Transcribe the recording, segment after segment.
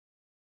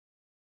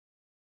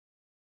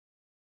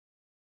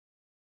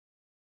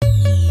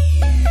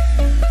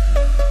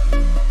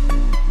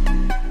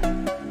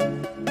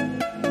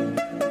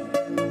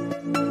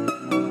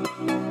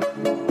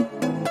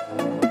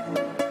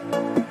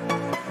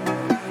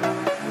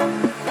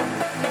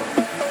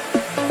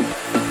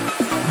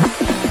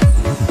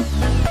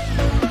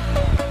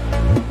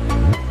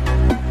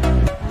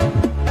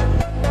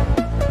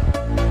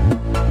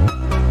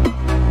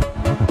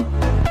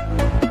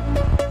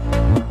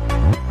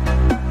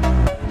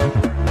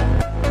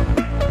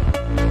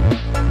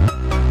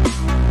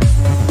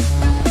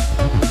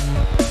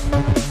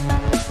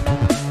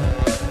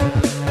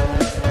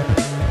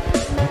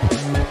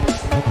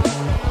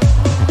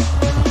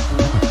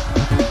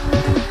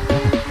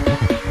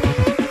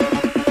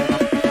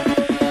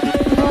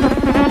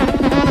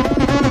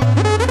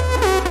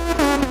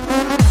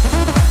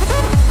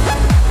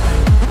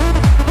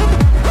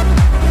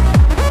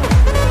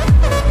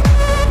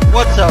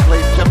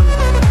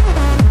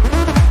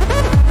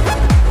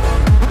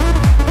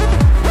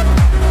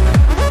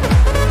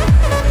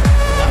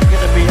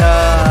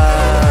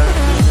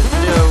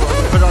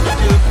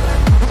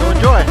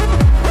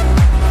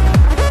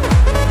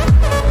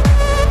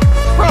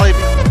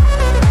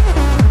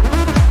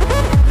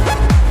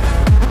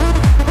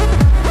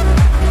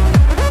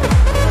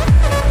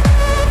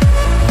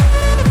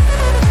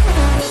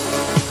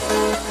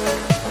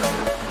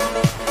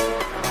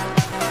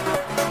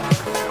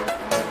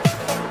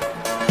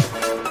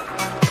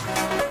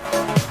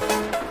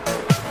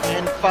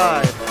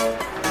5,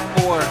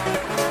 4, 3,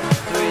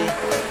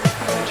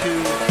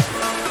 2,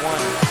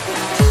 1.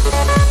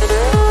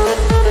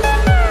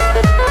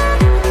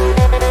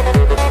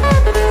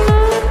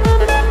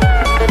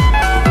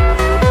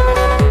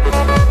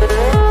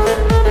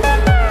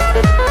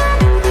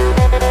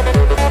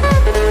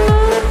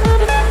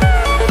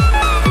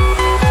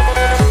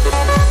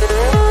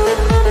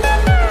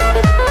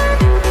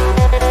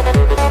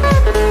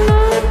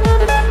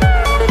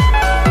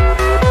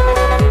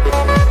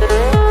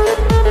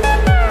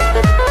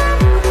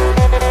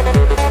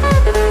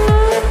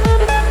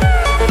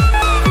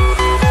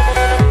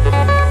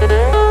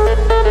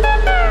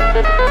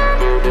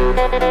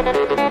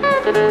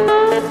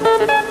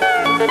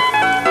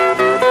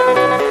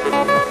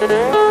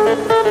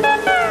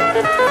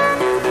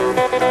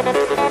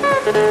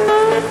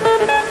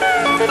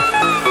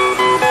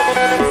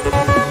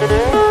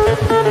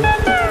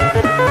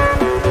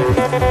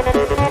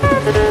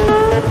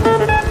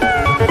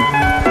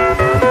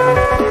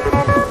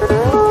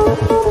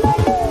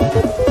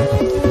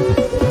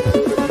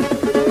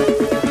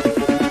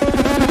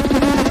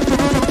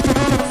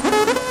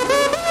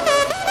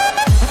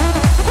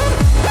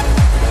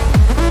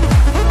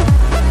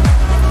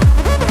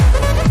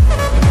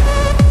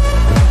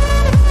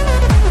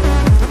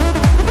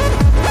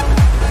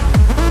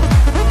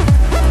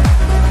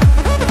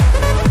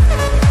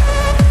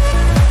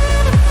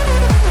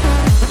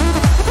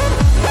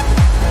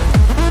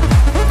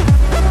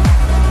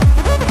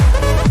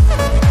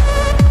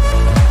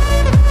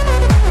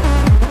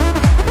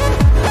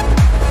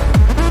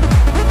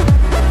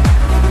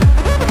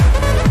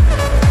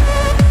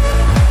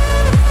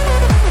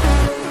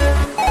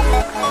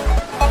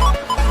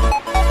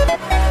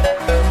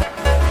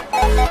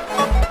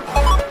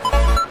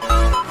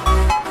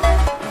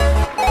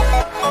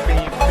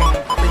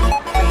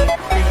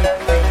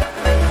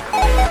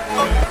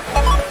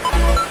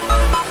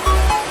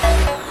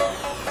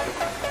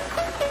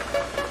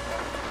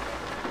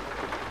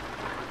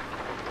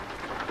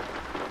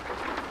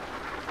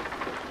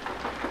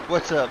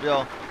 What's up,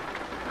 y'all?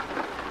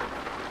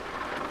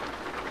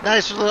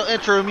 Nice little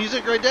intro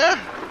music right there.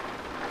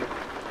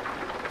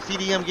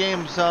 CDM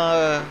Games.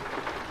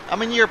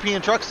 I'm in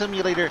European Truck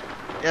Simulator.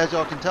 As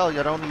y'all can tell,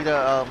 you don't need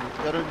a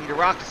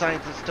rocket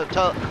scientist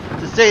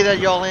to say that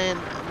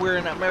we're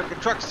in American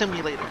Truck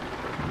Simulator.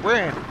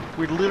 We're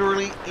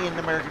literally in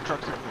American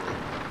Truck Simulator.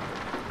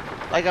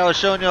 Like I was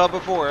showing y'all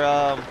before.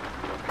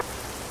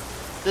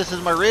 This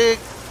is my rig.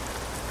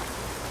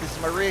 This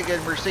is my rig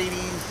at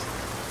Mercedes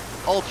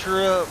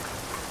Ultra.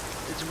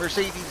 It's a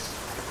Mercedes.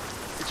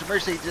 It's a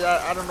Mercedes.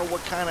 I don't know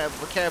what kind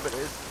of a cab it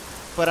is,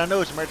 but I know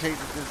it's a Mercedes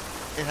because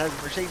it has a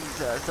Mercedes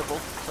symbol.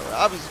 So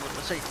obviously it's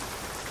Mercedes.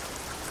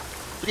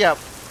 But yeah,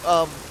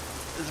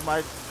 this is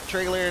my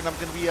trailer, and I'm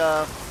gonna be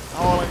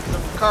hauling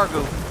some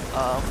cargo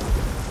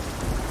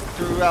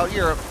throughout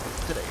Europe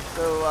today.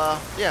 So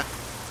yeah,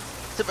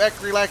 sit back,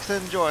 relax,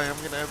 and enjoy. I'm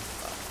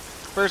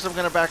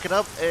gonna back it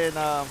up and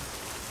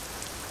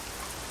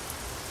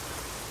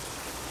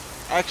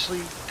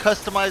actually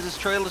customize this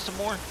trailer some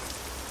more.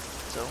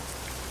 So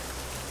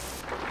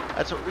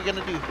that's what we're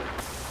gonna do.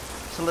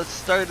 So let's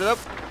start it up.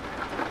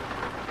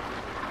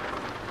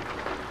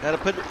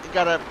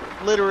 Gotta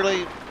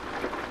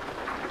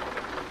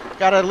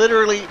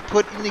literally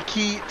put in the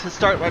key to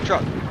start my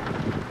truck.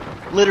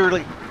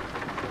 Literally.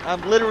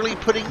 I'm literally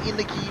putting in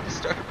the key to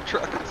start the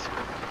truck. It's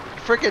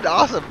freaking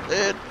awesome,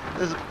 man.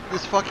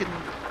 This fucking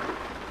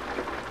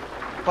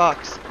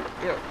box.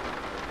 Yeah.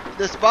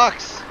 This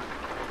box.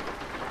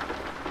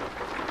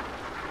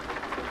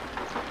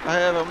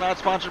 I'm not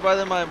sponsored by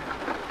them.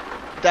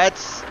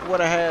 That's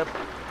what I have.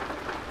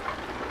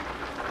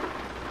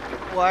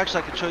 Well,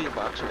 actually, I can show you a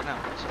box right now.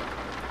 So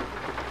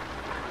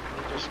let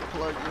me just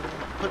plug in,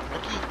 put my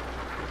key.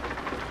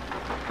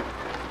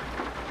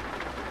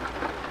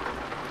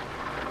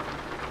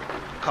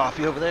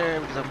 Coffee over there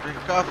because I'm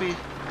drinking coffee.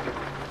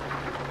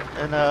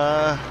 And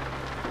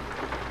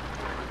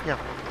yeah.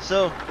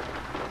 So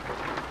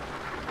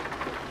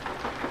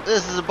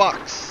this is a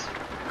box.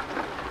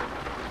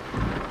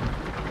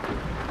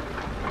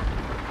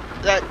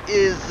 That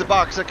is the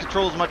box that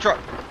controls my truck.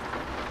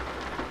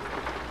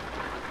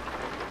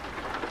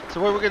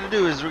 So what we're gonna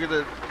do is we're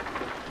gonna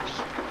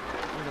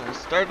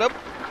start it up,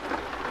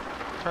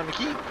 turn the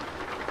key,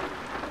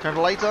 turn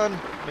the lights on,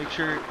 make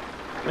sure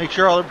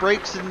all the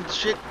brakes and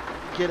shit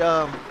get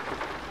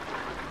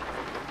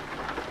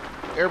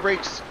air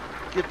brakes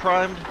get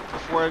primed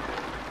before I.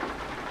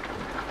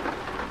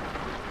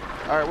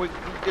 All right, we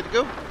good to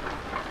go.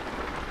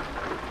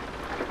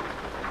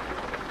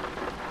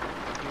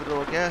 Give it a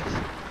little gas.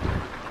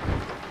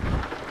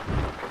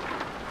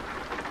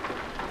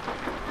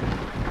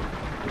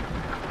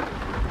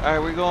 All right,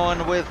 we're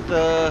going with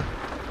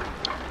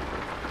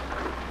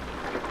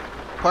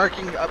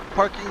parking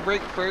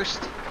brake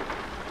first.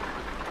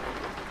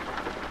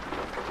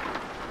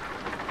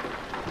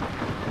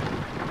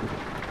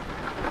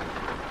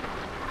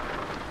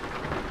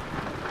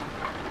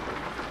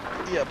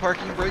 Yeah,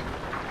 parking brake.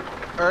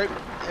 All right,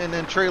 and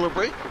then trailer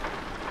brake,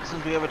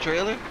 since we have a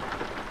trailer.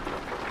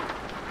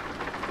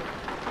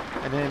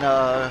 and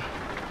then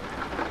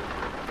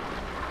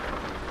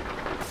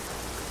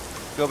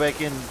go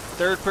back in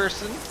third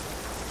person,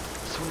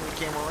 swing the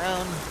camera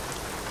around,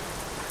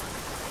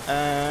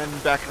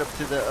 and back it up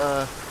to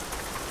the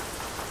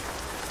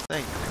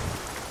thing.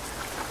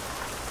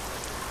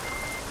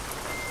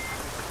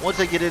 Once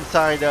I get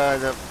inside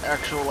the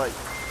actual like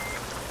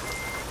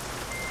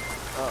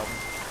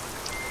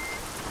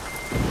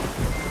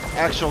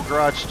actual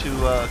garage to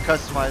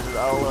customize it,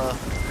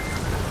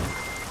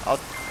 I'll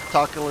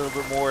talk a little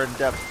bit more in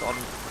depth on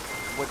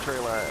what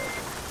trailer I have.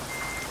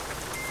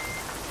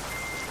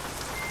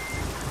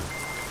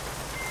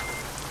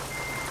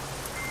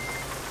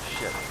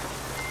 Shit.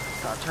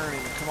 It's not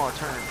turning. Come on,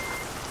 turn.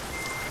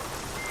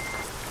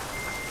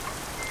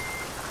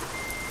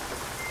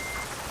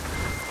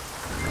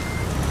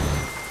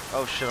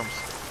 Oh shit,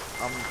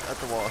 I'm at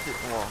the wall,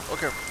 hitting the wall.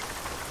 Okay.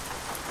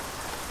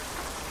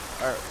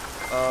 Alright.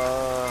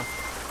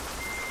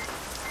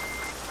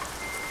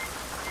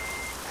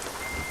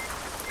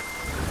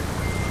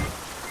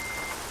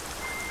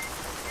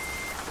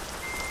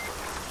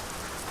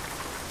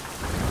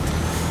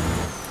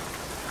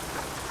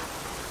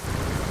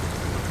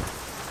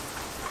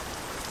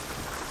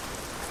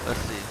 Let's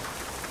see.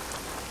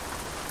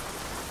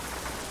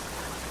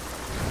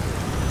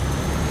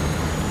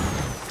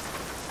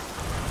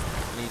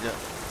 Let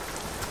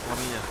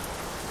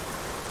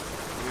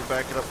me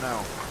back it up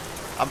now.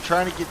 I'm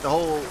trying to get the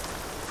whole,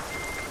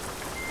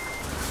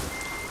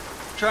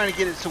 trying to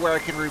get it so where I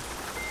can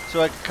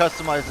so I can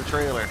customize the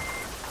trailer.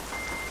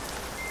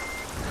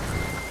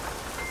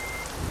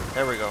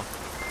 There we go.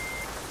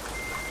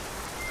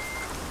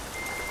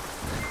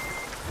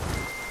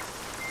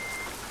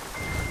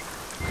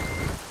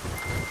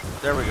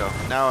 There we go.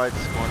 Now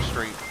it's going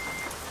straight.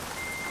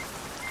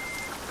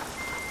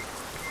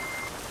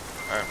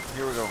 Alright,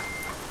 here we go.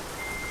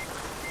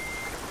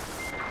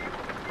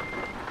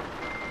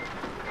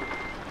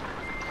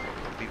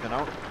 Beeping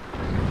out.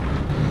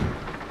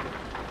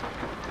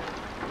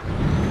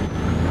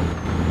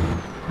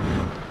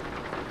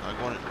 I'm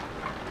going in.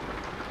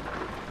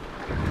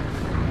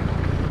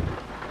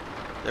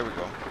 There we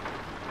go.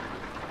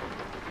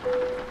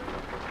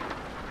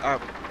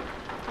 Alright.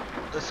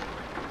 Let's.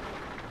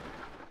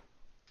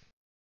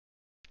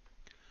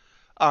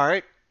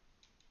 Alright.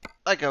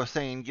 Like I was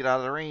saying, get out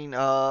of the rain.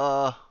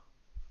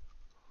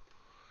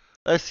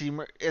 Let's see.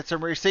 It's a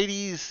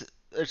Mercedes.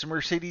 It's a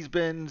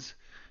Mercedes-Benz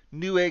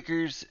New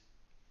Acres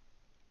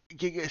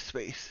Giga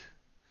Space.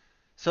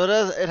 So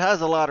it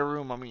has a lot of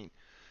room. I mean,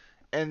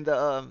 and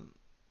the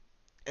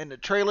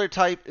trailer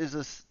type is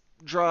a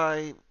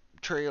dry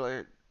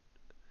trailer,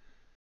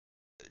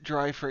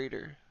 dry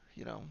freighter.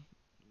 You know,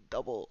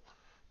 double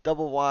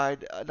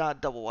wide,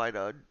 not double wide,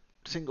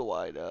 single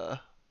wide.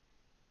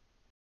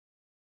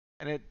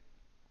 And it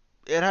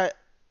had.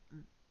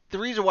 The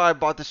reason why I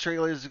bought this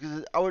trailer is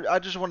because I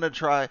just wanted to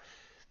try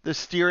the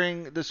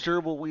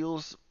steerable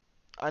wheels.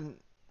 I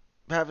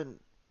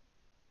haven't,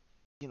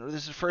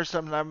 this is the first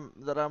time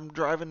that I'm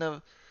driving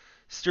a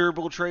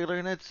steerable trailer,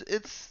 and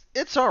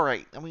it's all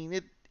right. I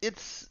mean,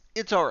 it's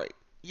all right.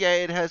 Yeah,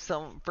 it has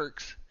some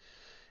perks.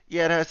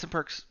 Yeah, it has some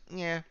perks.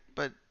 Yeah,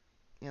 but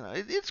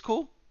it's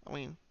cool. I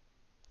mean,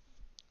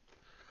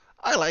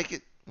 I like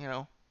it.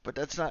 But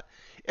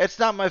it's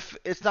not my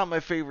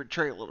favorite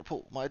trailer to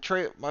pull. My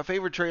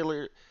favorite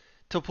trailer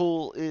to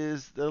pull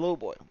is the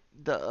lowboy,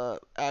 the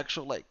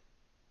actual like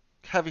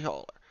heavy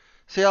hauler.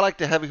 See, I like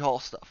the heavy haul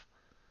stuff.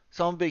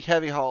 So I'm a big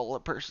heavy haul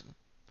person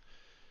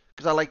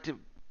because I like to,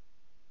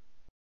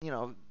 you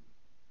know,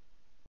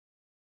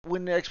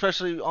 when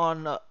especially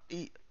on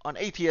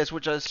ATS,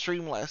 which I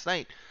streamed last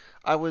night,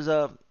 I was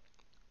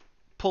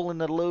pulling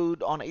the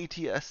load on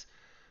ATS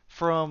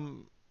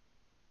from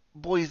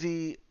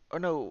Boise, or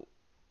no,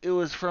 it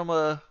was from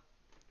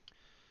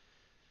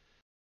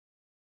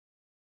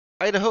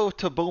Idaho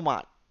to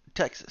Beaumont,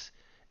 Texas,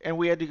 and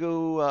we had to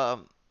go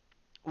up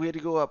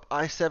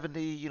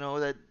I-70,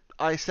 that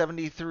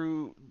I-70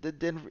 through the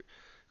Denver,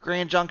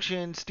 Grand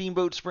Junction,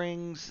 Steamboat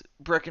Springs,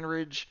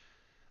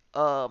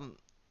 um,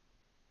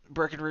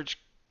 Breckenridge,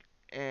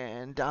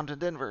 and down to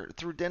Denver,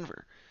 through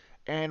Denver.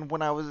 And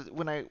when I was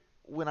going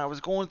when I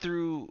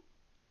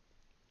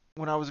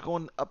was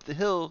going up the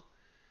hill,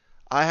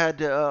 I had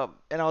to,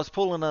 and I was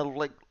pulling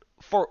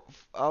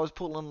I was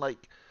pulling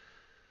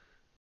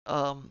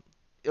um,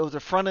 it was a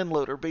front end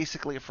loader,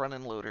 basically a front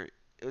end loader.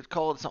 It was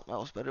called something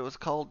else, but it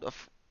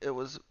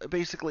was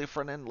basically a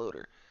front end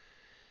loader.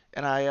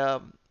 And I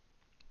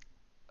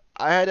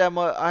had that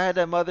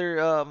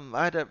mother,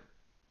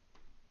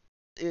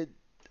 it,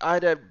 I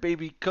had that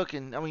baby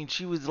cooking. I mean,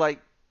 she was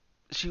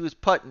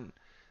putting,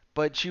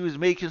 but she was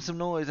making some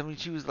noise. I mean,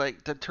 she was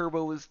like, the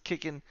turbo was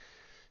kicking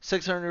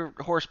 600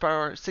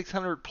 horsepower,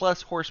 600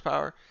 plus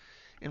horsepower.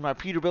 In my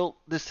Peterbilt,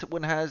 this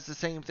one has the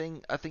same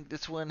thing. I think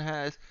this one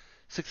has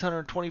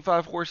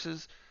 625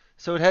 horses,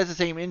 so it has the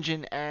same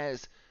engine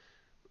as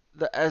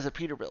a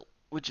Peterbilt,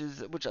 which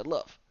I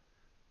love,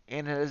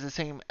 and it has the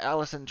same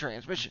Allison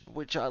transmission,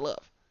 which I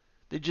love.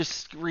 They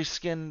just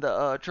reskinned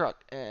the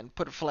truck and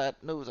put a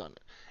flat nose on it.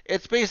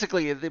 It's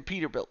basically the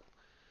Peterbilt.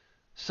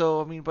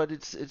 So I mean, but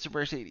it's a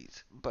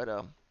Mercedes.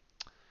 But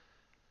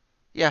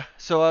yeah.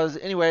 So I was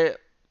anyway.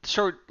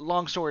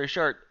 Long story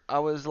short, I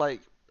was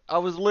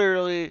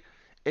literally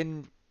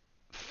in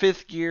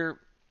fifth gear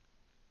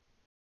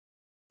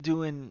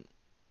doing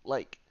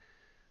like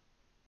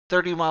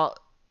 30 mile,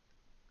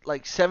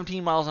 like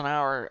 17 miles an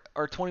hour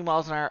or 20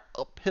 miles an hour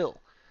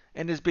uphill,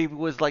 and this baby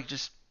was like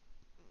just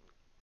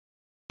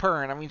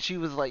purring. I mean, she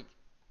was like,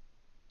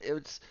 it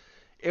was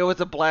it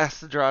was a blast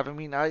to drive. I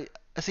mean, I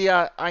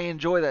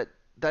enjoy that.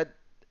 That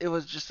it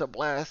was just a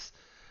blast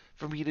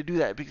for me to do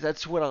that because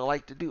that's what I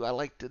like to do. I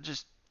like to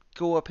just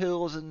go up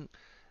hills and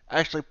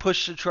actually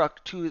push the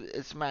truck to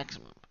its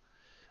maximum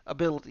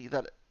ability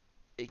that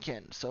it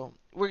can. So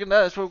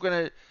that's what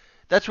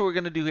we're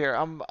gonna do here.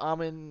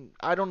 I'm in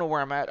I don't know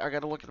where I'm at. I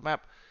gotta look at the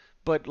map.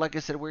 But like I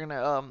said, we're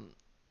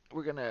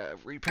gonna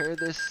repair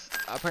this.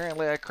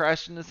 Apparently I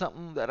crashed into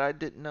something that I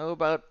didn't know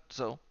about,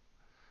 so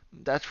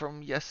that's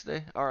from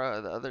yesterday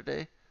or the other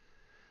day.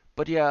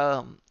 But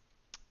yeah,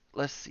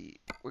 let's see.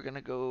 We're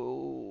gonna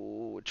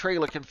go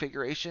trailer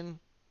configuration,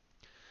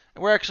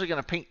 and we're actually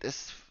gonna paint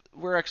this.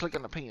 We're actually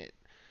gonna paint it.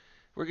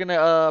 We're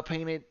gonna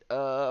paint it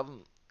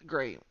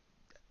gray,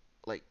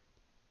 like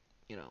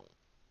you know.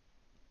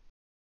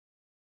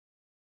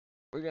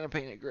 We're gonna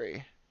paint it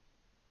gray.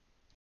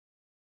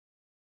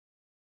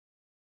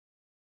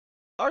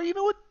 Or you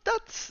know what?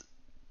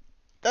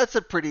 That's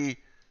a pretty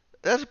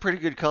that's a pretty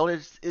good color.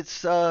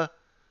 It's I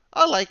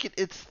like it.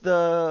 It's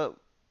the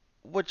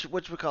what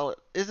we call it?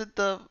 Is it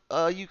the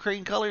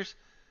Ukraine colors?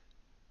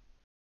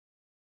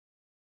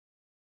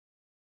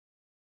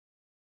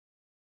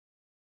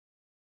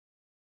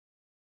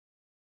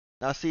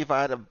 Now see if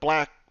I had a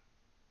black,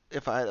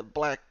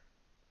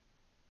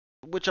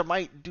 which I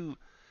might do.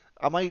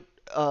 I might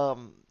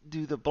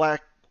do the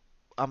black.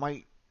 I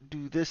might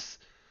do this.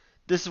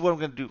 This is what I'm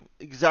gonna do.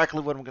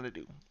 Exactly what I'm gonna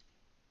do.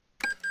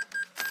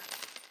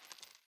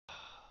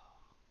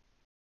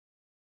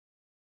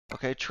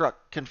 Okay,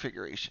 truck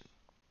configuration.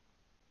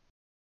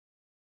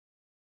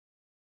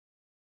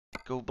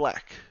 Go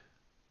black.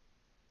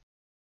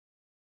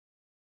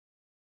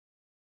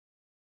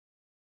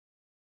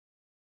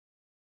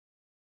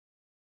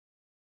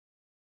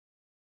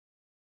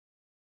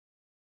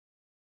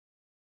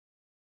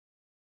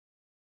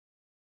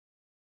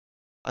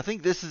 I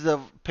think this is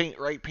a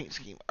right paint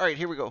scheme. All right,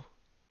 here we go.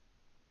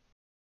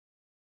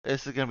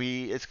 This is gonna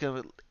be. It's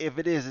gonna. If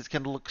it is, it's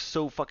gonna look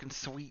so fucking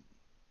sweet.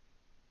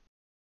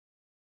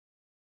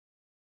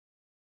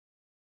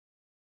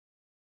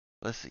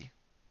 Let's see.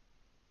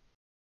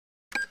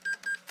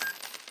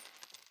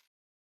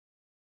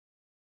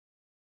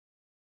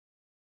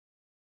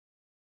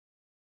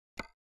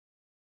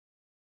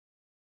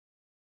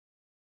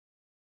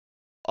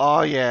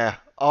 Oh yeah.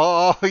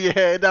 Oh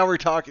yeah. Now we're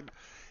talking.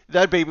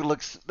 That baby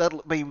looks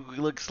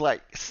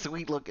like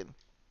sweet looking.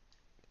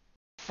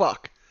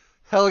 Fuck.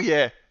 Hell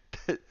yeah.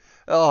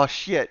 Oh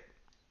shit.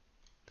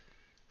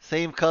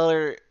 Same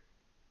color.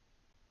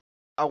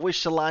 I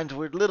wish the lines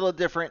were a little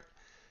different,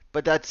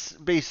 but that's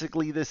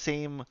basically the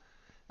same.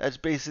 That's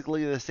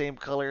basically the same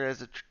color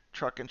as a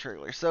truck and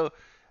trailer. So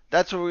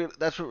that's what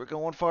we're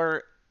going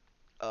for.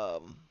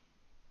 Um,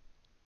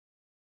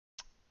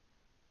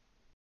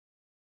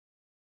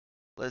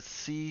 let's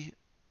see.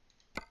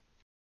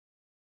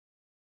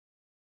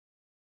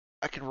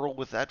 I can roll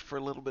with that for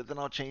a little bit, then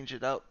I'll change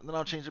it out. Then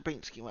I'll change the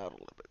paint scheme out a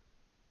little bit.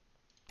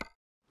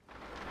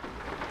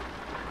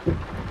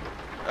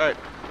 All right.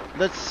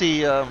 Let's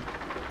see.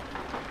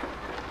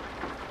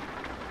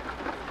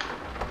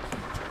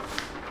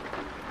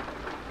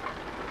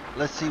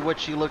 Let's see what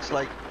she looks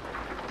like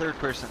third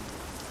person.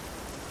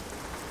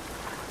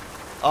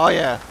 Oh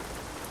yeah,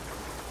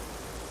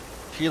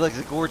 she looks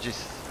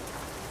gorgeous.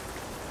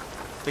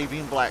 Baby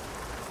in black.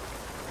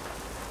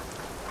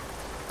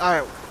 All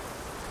right,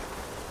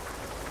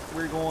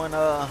 we're going.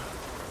 I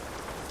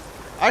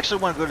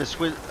actually want to go to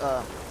Swiss.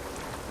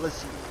 Let's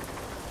see.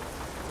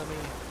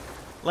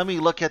 Let me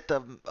look at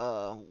the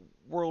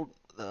world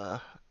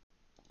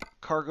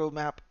cargo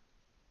map.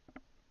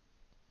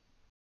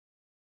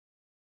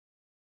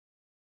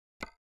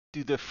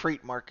 Do the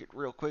freight market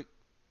real quick.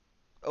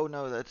 Oh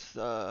no, that's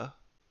I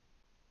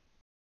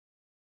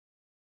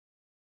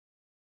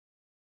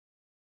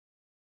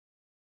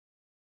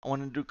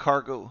want to do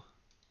cargo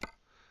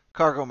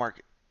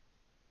market.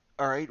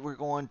 All right, we're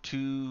going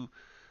to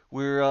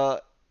we're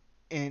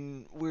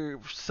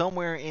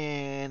somewhere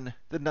in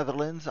the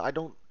Netherlands.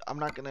 I'm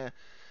not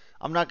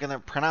gonna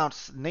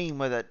pronounce the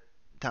name of that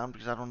town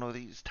because I don't know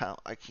these town.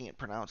 I can't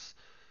pronounce.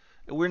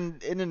 We're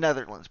in the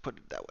Netherlands. Put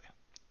it that way.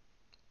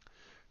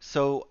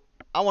 So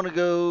I want to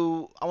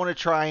go. I want to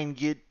try and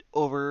get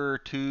over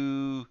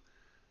to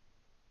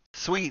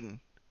Sweden.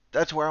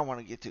 That's where I want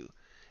to get to.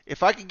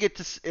 If I could get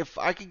to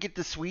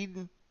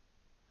Sweden,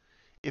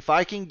 if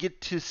I can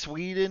get to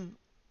Sweden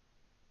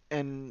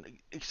and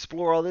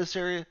explore all this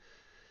area,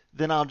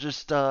 then I'll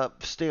just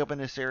stay up in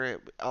this area.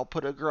 I'll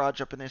put a garage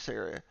up in this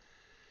area,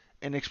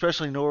 and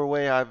especially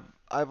Norway. I've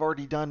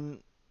already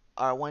done.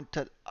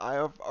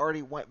 I've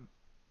already went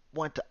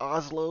to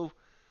Oslo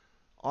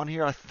on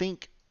here. I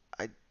think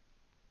I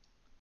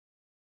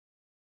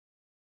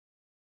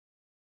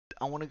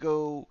I want to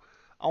go.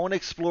 I want to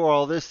explore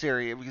all this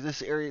area because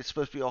this area is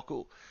supposed to be all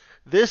cool.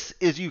 This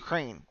is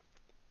Ukraine.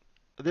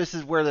 This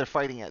is where they're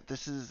fighting at.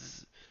 This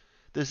is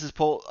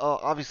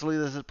obviously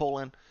this is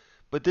Poland,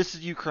 but this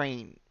is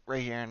Ukraine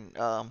right here. And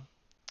I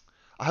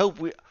hope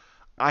we.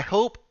 I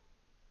hope.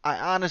 I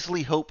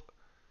honestly hope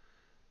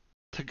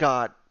to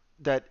God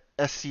that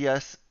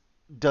SCS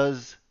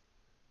does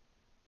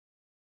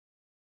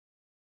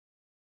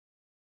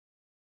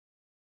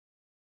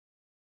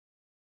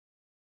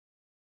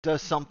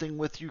does something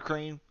with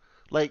Ukraine,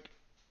 like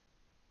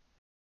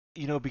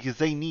because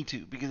they need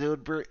to, because it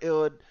would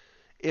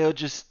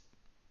just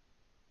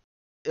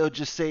it would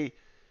just say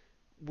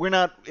we're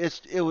not.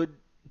 It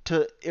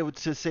would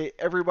say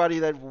everybody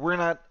that we're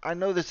not. I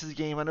know this is a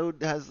game. I know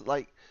it has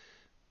like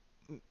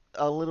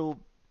a little.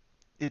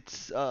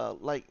 It's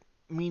like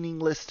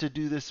meaningless to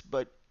do this,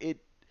 but it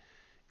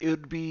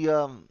would be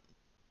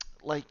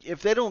like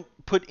if they don't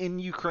put in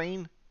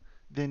Ukraine,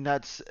 then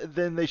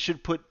they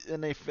should put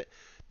and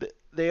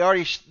they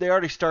already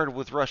started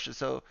with Russia,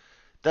 so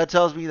that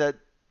tells me that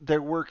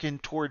they're working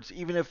towards,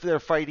 even if they're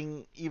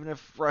fighting, even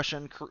if Russia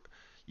and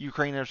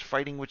Ukraine are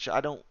fighting, which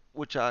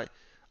I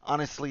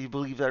honestly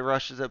believe that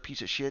Russia's a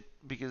piece of shit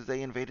because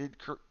they invaded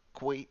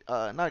Kuwait,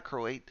 not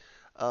Kuwait,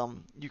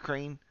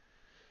 Ukraine.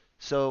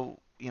 So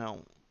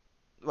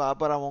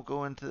but I won't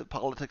go into the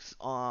politics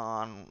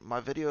on my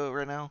video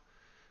right now.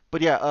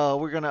 But yeah,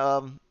 we're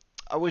gonna.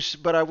 I wish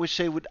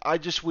they would. I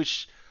just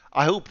wish.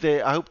 I hope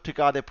to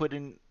God they put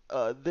in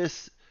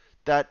this,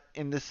 that,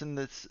 and this, and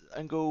this,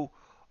 and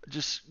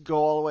just go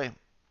all the way.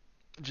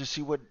 Just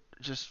see what,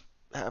 just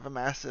have a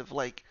massive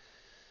like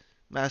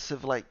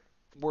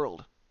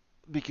world,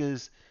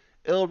 because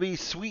it'll be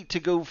sweet to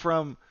go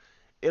from.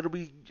 It'll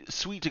be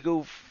sweet to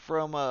go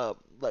from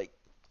like,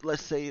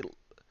 let's say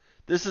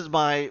this is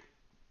my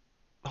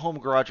home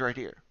garage right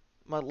here,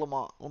 my Le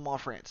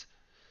Mans, France.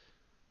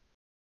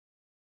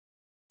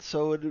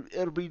 So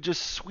it'll be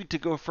just sweet to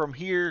go from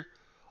here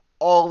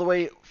all the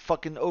way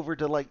fucking over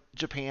to like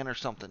Japan or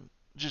something.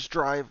 Just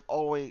drive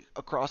all the way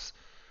across,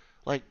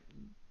 like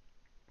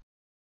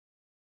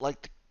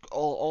like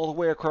all the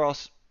way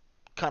across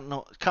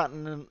continental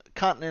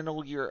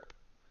Europe.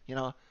 You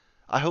know,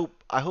 I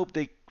hope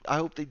they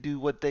do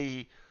what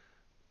they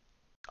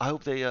I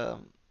hope they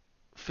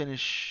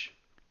finish.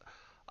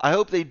 I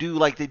hope they do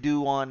like they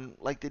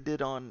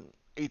did on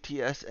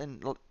ATS,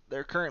 and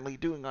they're currently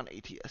doing on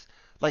ATS,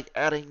 like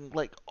adding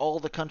like all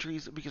the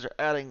countries, because they're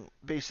adding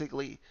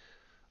basically.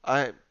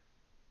 I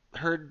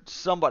heard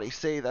somebody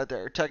say that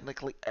they're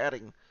technically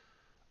adding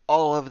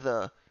all of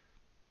the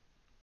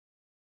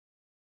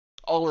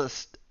all the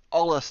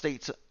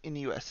states in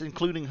the U.S.,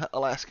 including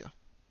Alaska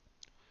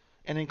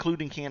and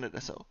including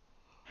Canada. So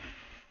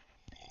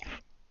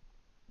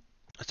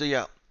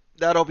yeah,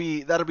 that'll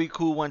be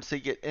cool once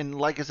they get. And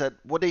like I said,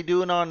 what they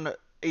doing on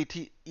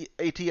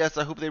ATS,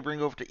 I hope they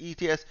bring over to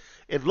ETS.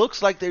 It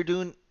looks like they're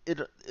doing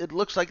it. It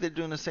looks like they're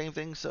doing the same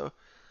thing. So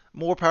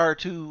more power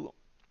to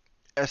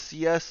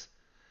SCS,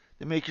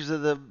 the makers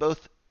of the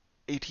both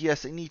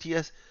ATS and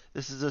ETS.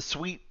 This is a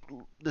sweet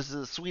this is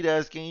a sweet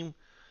ass game.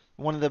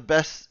 One of the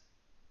best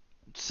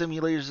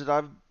simulators that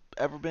I've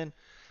ever been.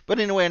 But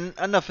anyway,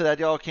 enough of that.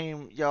 Y'all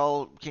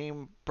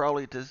came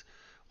probably to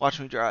watch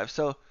me drive.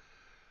 So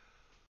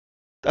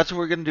that's what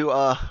we're gonna do.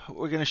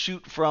 We're gonna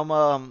shoot from.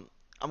 I'm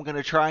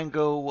gonna try and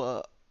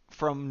go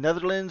from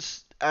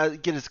Netherlands,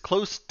 get as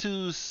close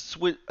to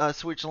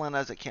Switzerland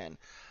as I can.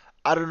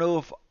 I don't know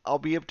if I'll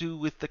be able to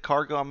with the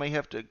cargo. I may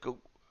have to go.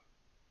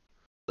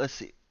 Let's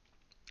see.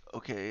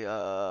 Okay,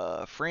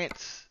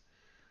 France.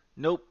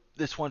 Nope.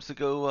 This wants to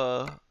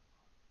go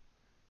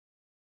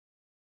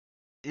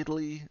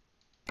Italy.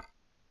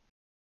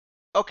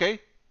 Okay,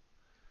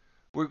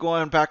 we're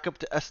going back up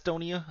to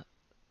Estonia.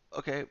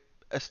 Okay,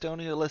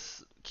 Estonia.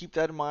 Let's keep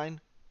that in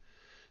mind.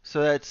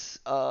 So that's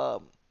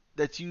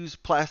use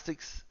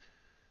plastics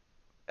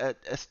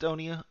at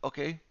Estonia.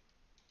 Okay.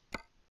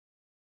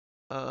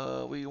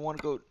 We want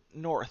to go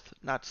north,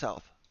 not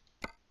south.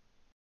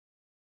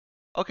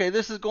 Okay,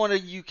 this is going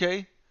to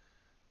UK.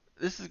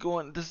 This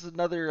is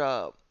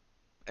another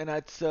and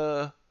that's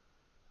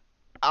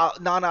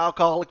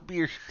non-alcoholic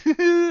beer.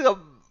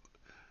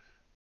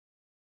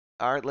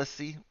 All right, let's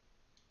see.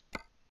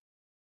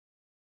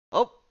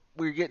 Oh,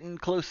 we're getting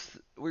close.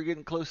 We're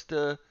getting close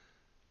to.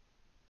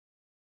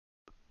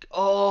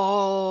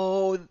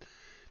 Oh,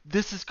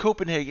 this is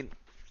Copenhagen,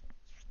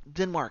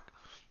 Denmark.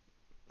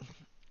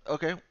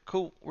 Okay,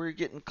 cool. We're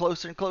getting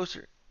closer and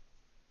closer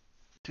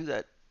to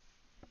that.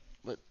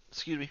 But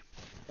excuse me,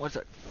 what's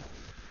that?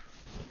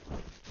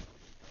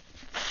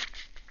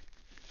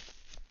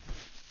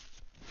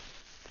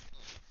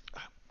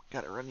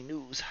 Got a runny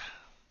nose.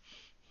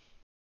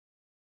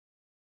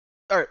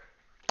 All right,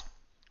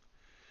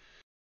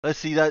 let's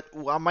see that.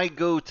 I might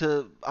go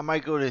to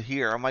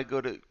here. I might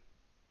go to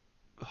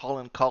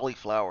Holland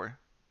cauliflower.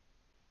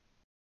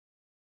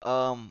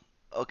 Um.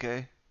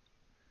 Okay.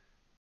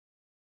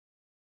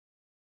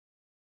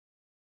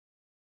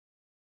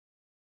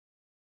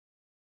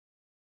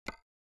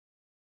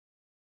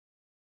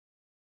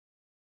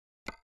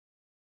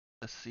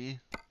 Let's see.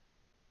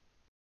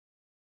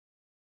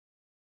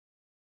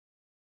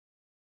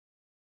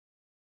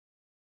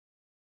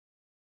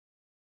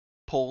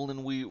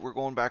 Poland, we're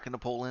going back into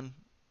Poland.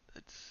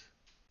 It's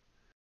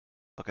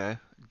okay.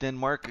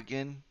 Denmark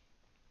again.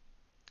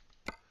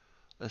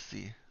 Let's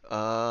see.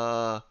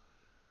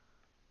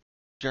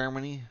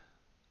 Germany.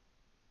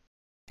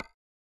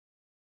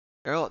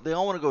 They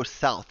all want to go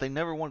south. They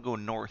never want to go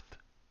north.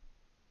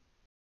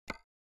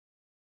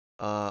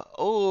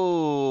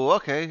 Oh,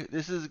 okay.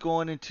 This is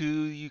going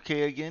into UK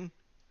again.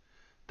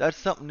 That's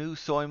something new.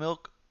 Soy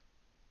milk.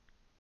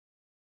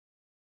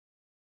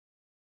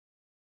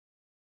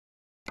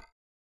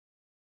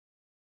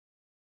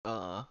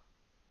 Uh,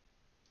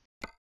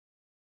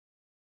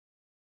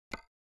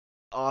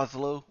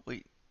 Oslo.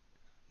 Wait,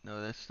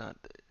 no, that's not.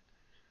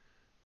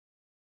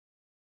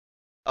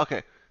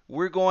 Okay,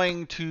 we're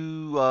going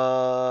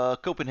to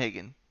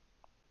Copenhagen.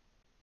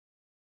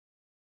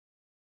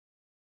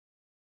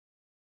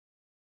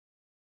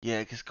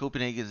 Yeah, because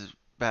Copenhagen is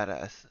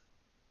badass.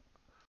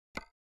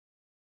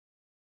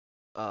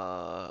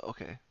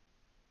 Okay.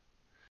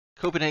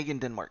 Copenhagen,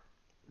 Denmark.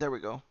 There we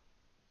go.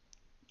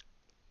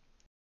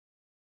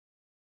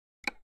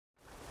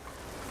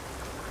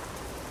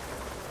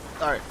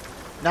 All right.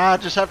 Now I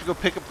just have to go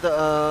pick up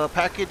the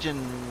package, and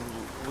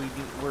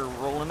we're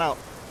rolling out.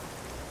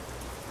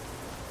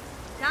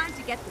 Time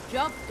to get the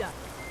job done.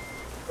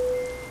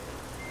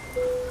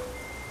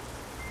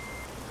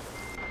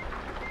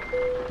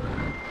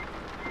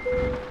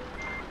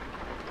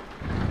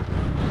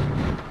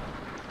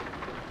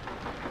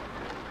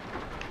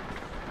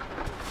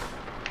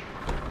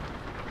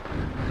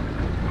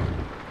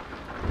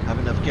 Have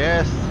enough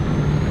gas.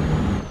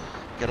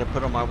 Gotta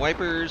put on my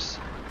wipers.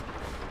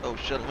 Oh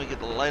shit, let me get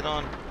the light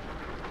on.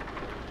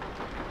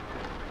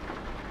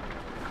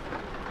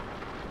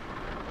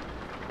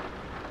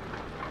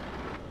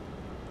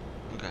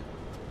 Okay.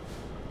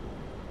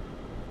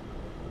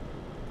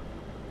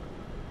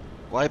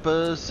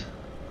 Wipers.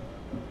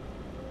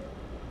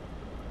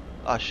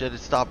 Oh shit,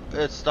 it's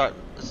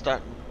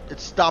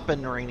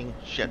stopping raining.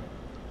 Shit.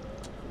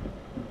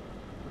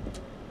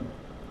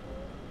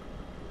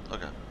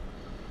 Okay.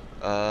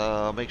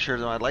 Make sure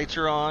that my lights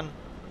are on.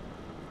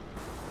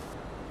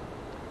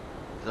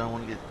 I don't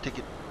want to get a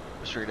ticket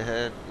straight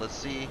ahead. Let's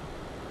see.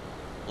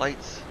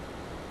 Lights.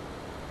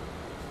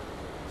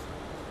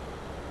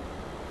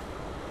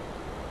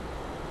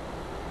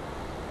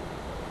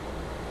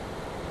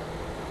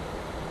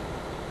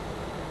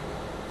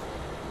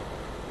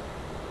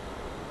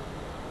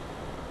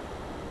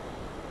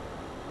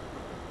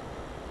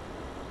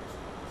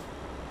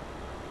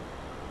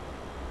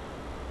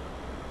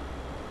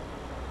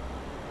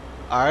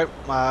 Alright,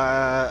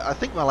 I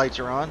think my lights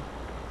are on.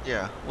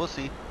 Yeah, we'll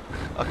see.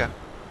 Okay.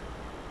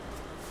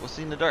 We'll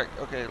see in the dark.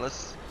 Okay,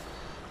 let's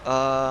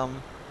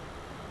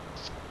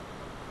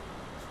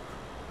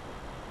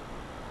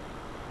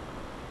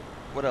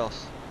what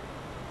else?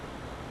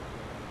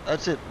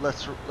 That's it.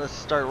 Let's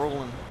start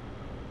rolling.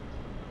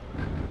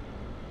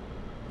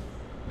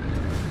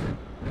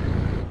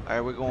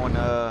 Alright, we're going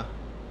to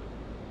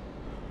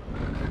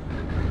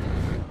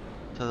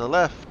the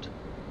left.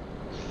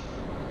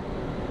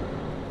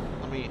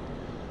 Let me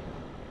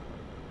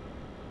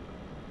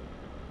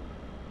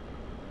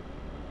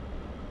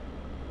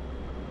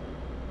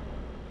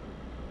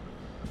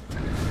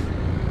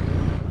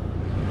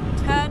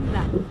turn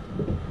left.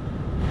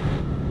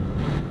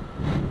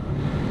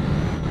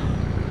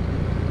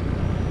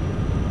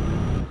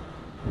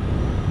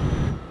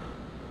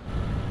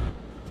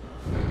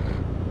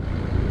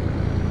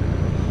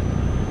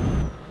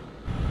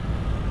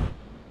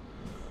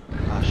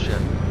 oh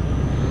shit.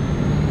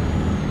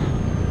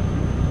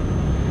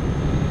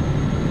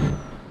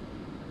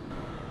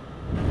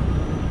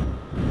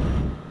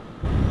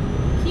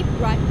 Keep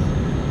right,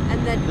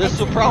 and then This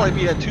will exit probably right.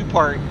 be a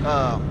two-part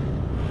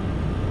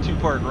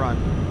run.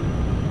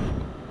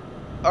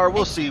 Or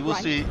we'll Exit see. We'll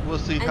right,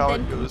 see and how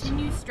then it goes.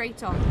 continue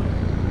straight on.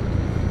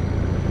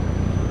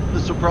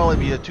 This will probably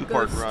be a Go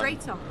two-part run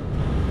straight on.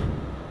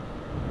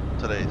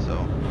 today,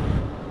 so.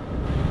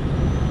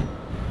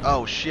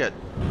 Oh shit.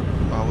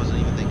 I wasn't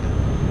even thinking.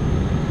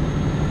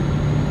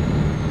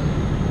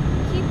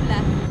 Keep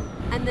left,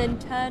 and then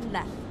turn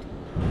left.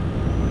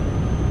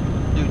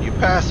 Dude, you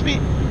passed me.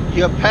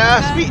 You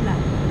passed me. Turn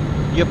left.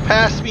 You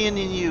passed me and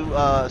then you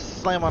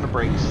slam on the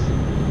brakes.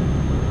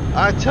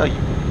 I tell you,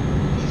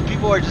 these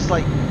people are just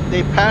like,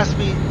 they pass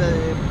me,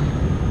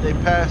 they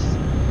pass,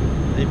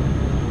 they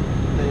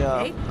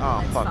Okay, oh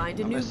let's fuck. find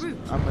a new route.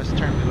 I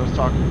misturned because I was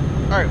talking.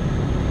 Alright,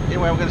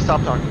 anyway, I'm gonna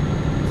stop talking.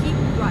 Keep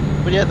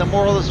right. But yeah, the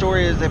moral of the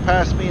story is they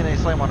pass me and they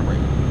slam on the brake.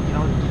 You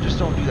know, you just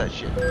don't do that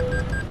shit.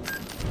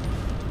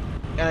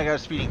 And I got a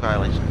speeding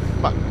violation.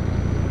 Fuck.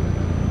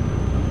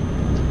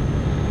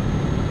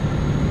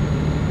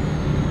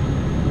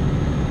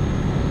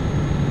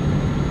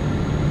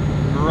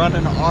 We're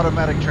running an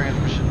automatic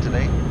transmission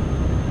today.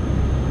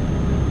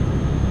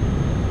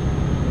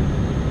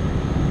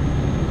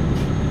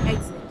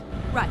 Exit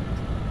right.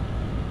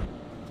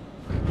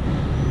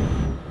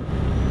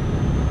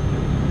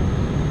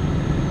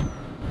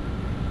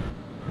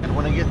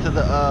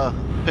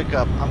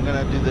 pickup, I'm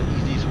gonna do the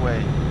easiest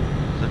way.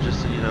 So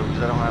just so you know,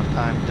 because I don't have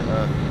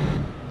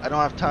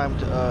time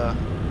to.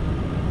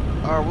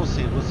 Or we'll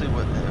see. We'll see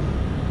what if.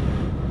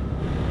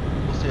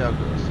 We'll see how it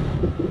goes.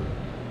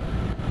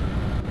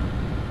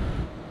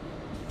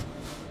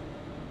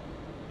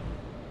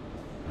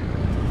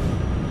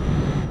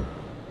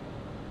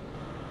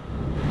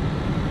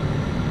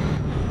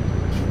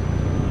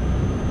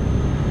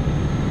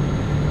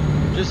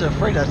 Just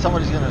afraid that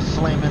somebody's gonna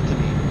slam into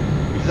me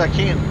because I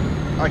can't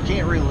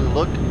really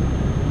look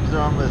because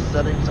on the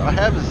settings. I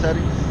have the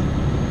settings.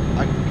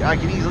 I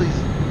can easily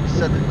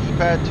set the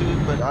D-pad to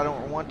it, but I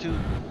don't want to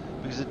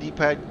because the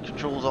D-pad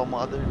controls all my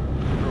other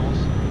controls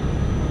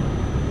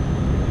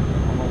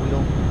on my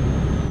wheel.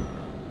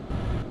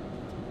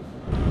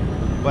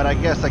 But I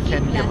guess I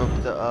can give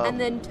up the and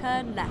then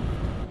turn left.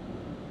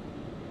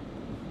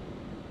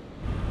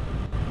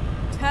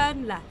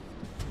 Turn left.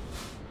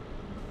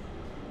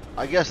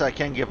 I guess I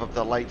can give up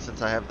the light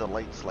since I have the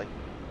lights like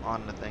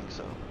on the thing,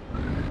 so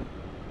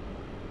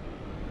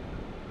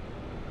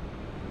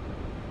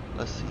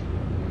let's see.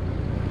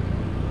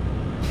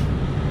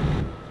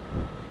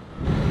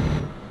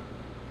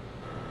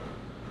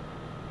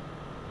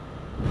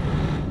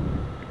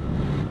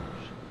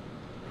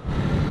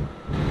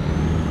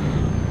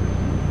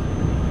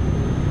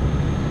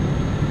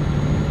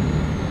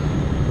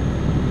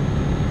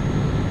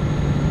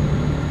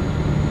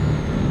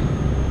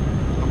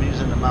 I'm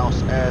using the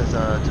mouse as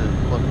to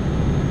look.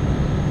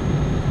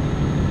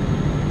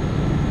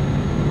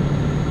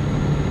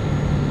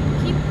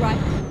 Keep right,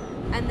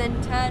 and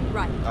then turn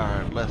right.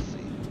 Alright, let's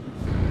see.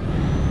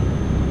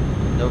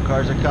 No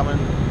cars are coming.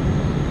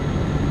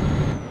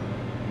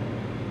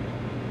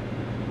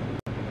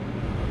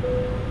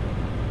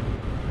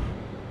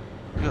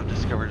 You have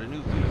discovered a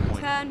new viewpoint.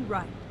 Turn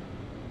right.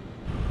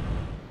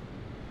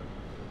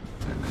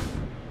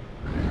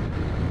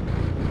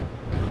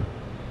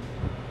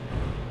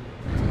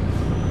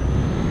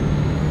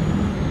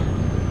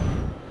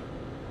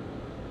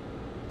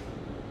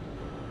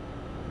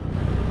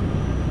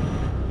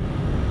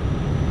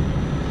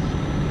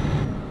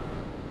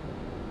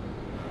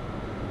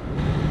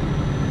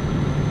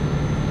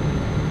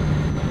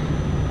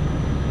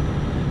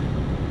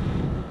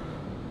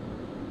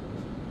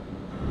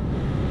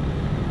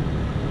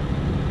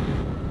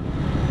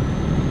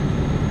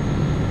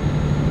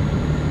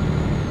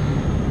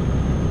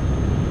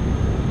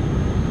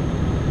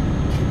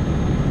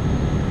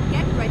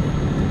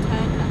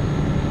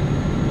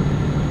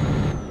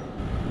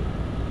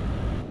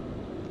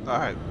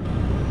 Alright.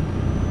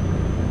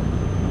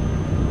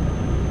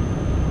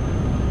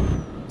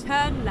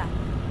 Turn left.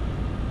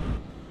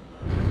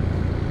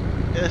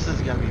 This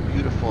is gonna be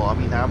beautiful. I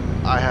mean,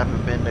 I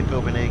haven't been to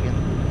Copenhagen.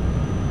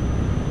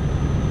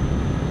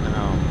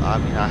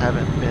 I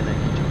haven't been to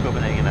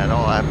Copenhagen at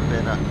all. I haven't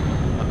been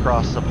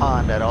across the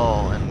pond at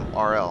all in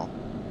RL,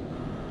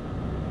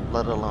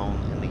 let alone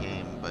in the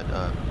game. But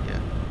yeah.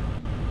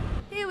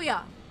 Here we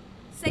are,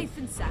 safe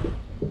and sound.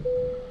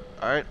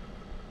 All right.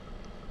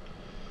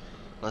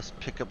 Let's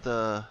pick up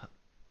the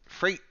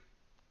freight.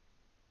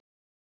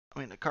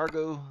 The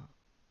cargo.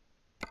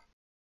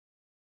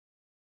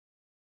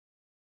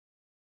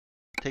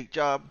 Take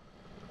job.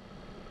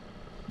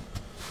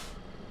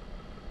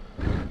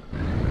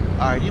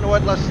 Alright, you know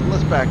what? Let's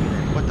back it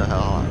in. What the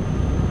hell?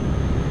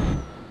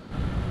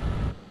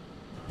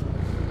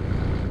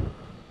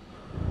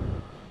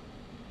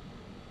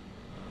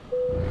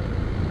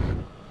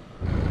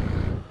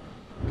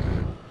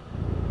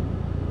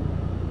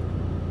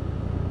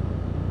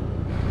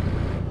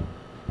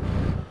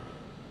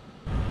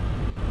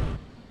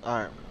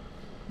 Alright.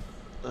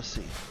 Let's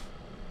see.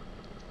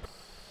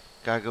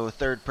 Gotta go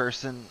third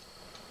person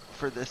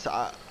for this.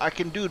 I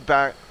can do it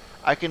back.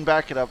 I can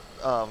back it up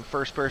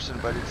first person,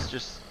 but it's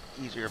just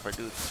easier if I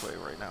do it this way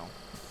right now.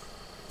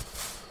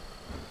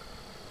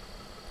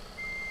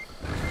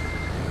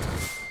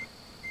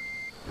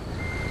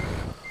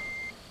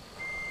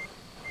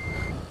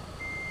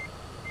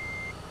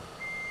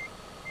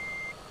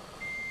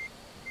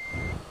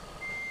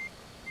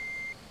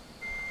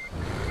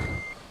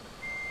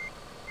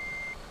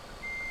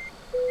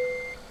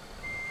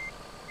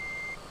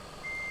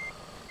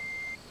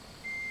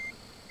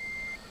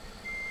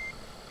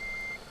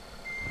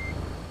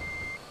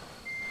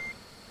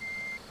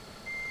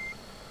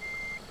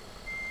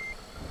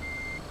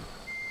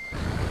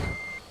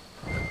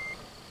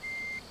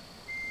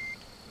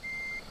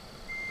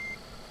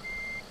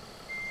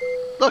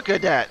 Look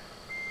at that.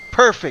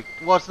 Perfect.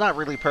 Well, it's not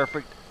really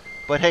perfect,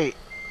 but hey,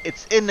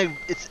 it's in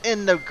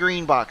the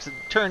green box. It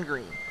turned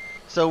green.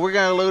 So we're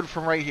going to load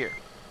from right here.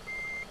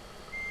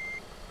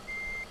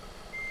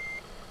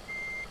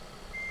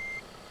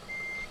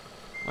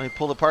 Let me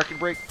pull the parking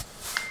brake.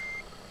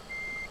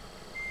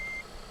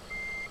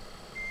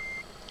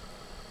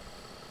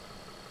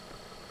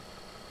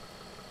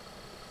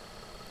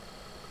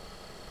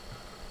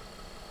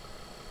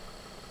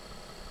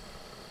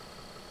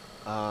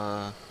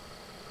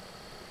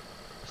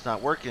 It's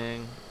not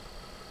working.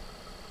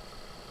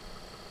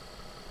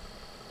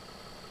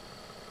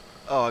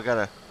 Oh, I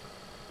gotta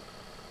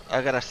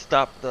I gotta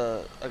stop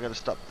the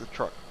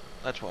truck.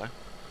 That's why.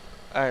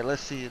 All right,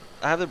 let's see.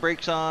 I have the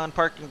brakes on,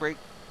 parking brake.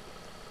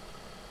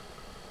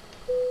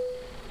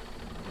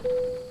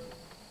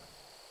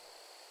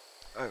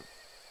 Oh,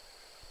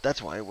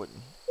 that's why I wouldn't.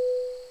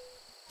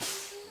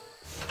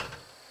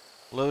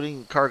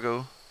 Loading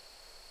cargo.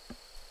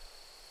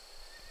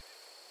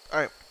 All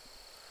right.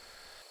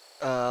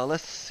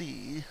 Let's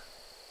see.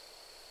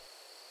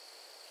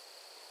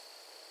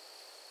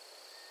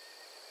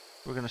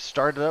 We're gonna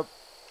start it up.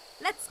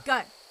 Let's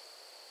go.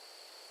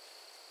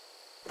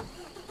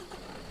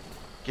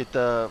 Get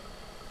the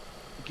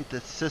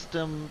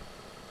system.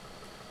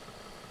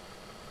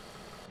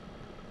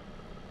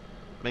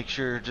 Make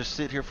sure just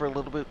sit here for a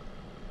little bit.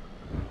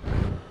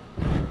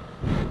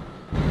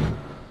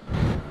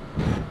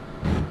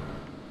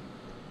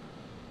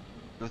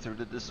 Go through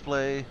the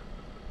display.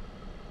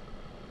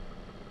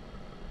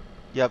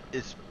 Yep,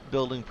 it's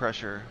building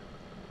pressure.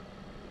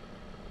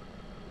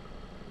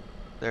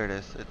 There it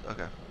is.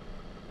 Okay.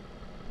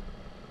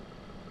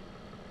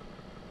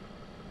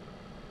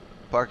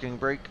 Parking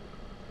brake.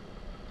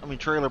 I mean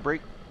trailer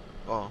brake.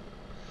 Oh.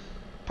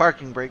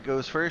 Parking brake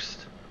goes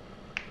first.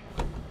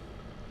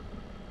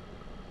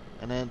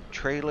 And then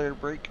trailer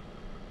brake.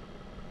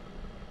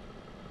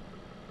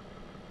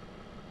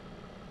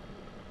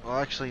 Well,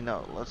 actually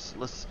no.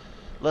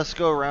 Let's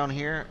go around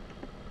here.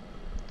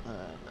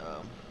 And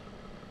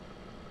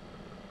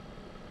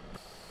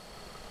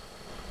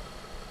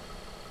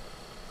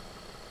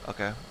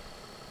okay.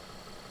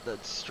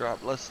 Let's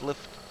drop. Let's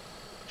lift.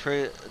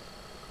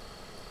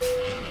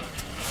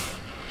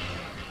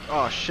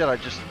 Oh shit! I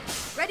just.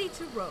 Ready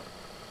to roll.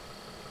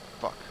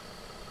 Fuck.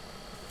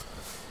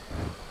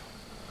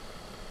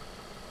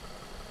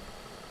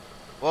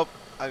 Well,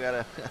 I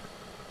gotta.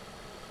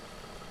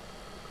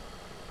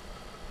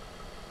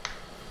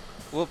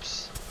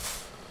 Whoops.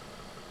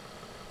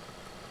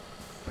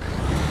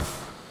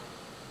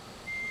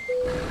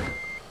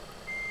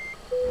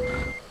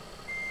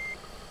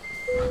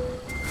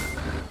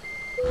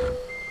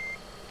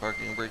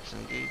 Parking brakes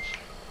engaged.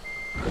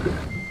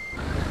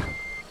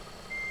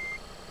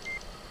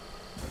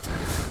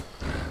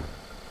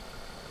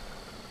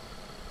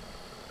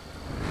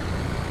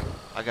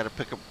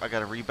 I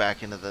gotta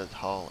re-back into the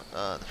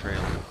the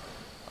trailer.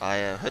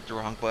 I hit the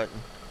wrong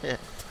button. Yeah,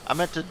 I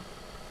meant to,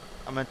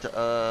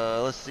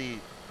 let's see,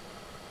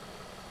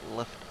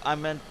 lift. I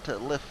meant to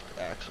lift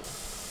axle.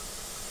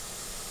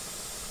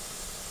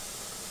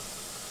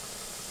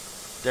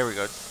 There we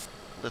go. It's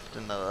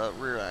lifting the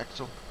rear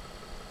axle.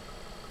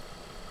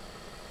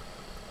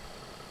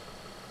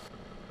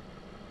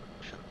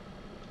 Shit.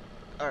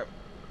 All right.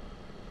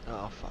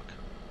 Oh fuck.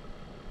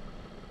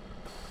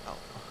 Oh,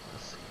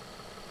 let's see.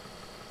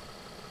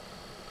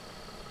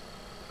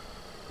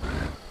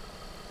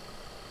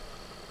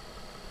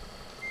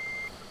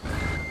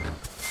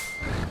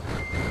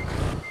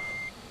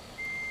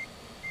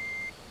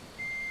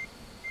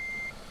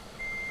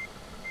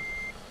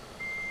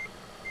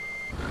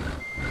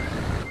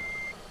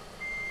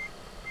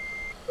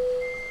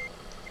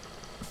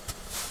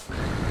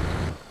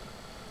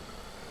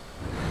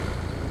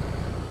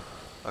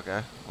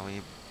 Okay, let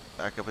me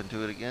back up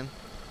into it again.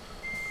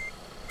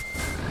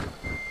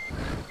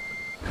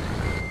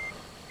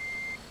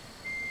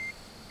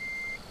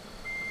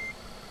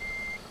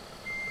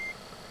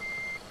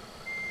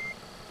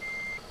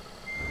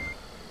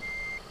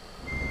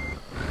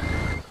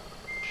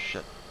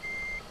 Shit.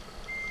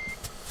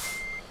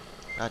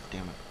 God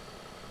damn it.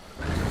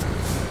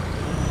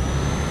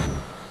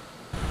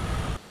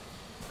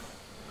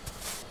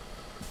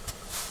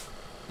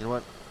 You know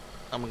what?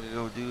 I'm gonna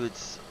go do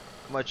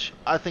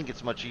I think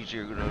it's much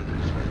easier to go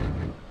this way.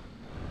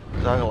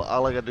 So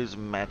all I gotta do is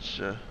match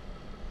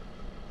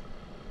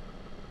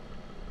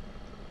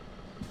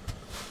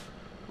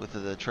with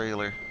the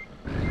trailer.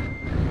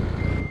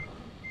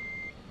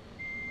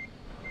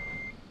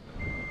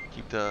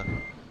 Keep the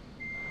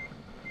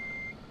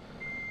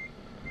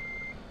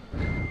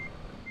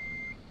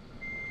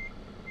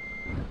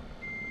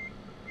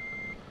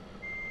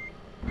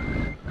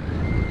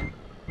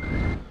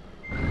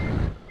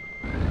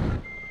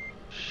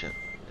shit.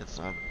 It's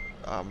not.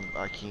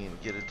 I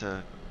can't get it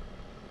to.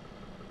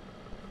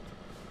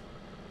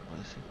 Let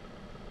me see.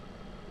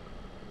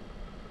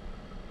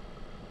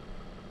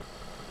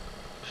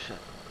 Shit.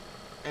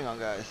 Hang on,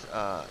 guys.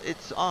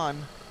 It's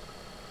on.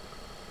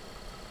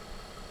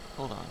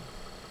 Hold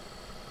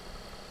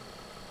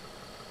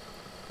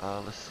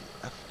on. Let's see.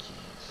 F keys.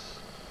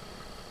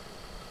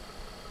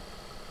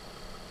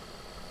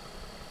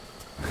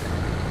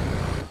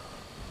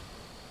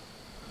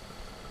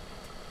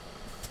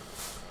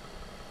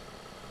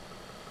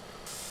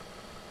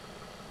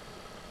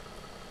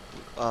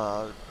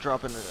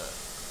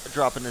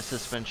 Dropping the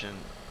suspension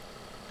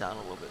down a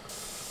little bit.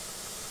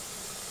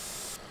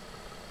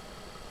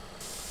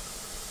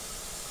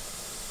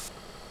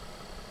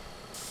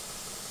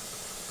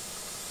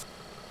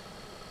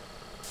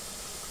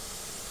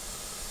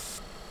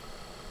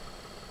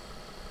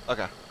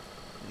 Okay,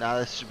 now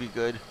this should be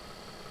good.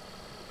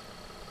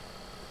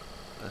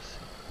 Let's see.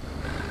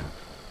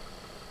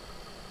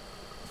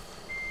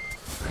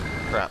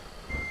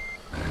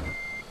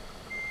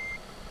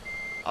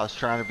 I was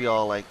trying to be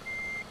all like,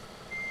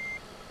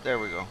 there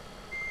we go.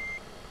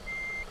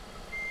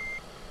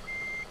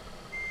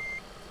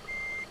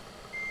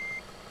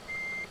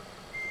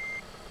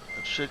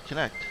 It should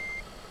connect.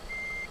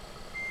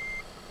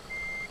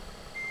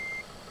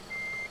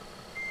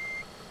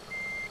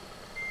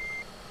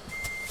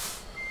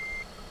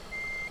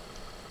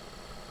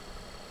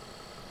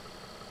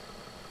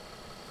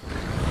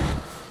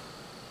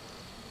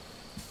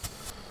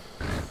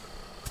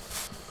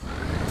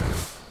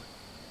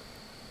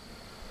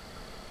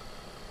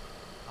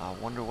 I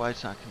wonder why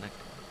it's not connecting.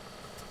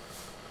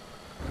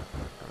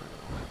 There we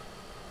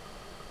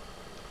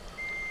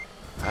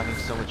go. Having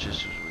so much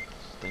issues with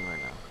this thing right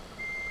now.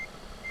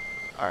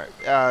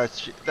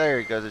 Alright, there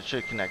it goes. It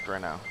should connect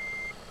right now.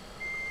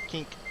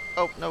 Kink.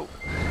 Oh, no.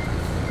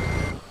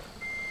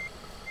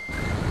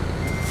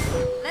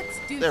 Let's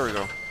do There we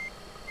go.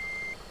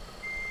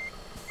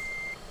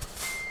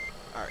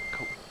 Alright,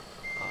 cool.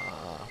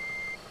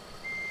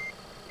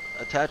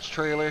 Attach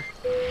trailer.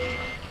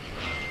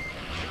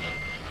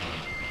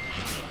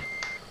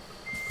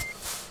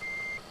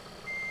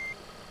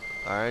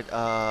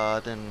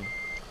 Alright, then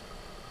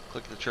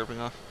click the chirping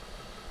off.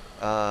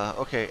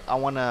 Okay, I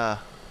wanna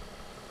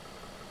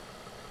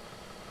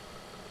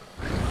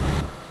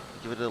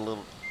give it a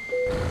little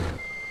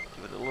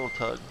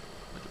tug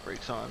with the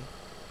brakes on.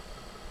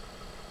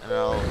 And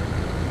I'll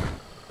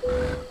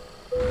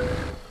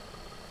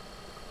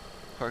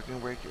parking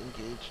brake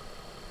engaged.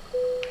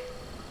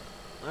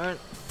 Alright.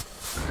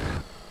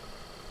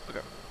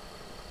 Okay.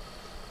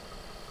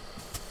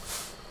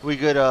 We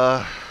good,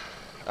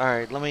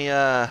 alright, let me,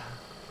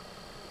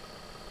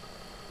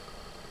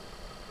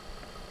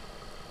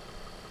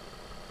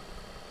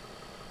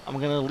 I'm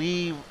gonna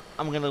leave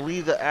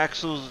the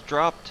axles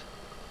dropped.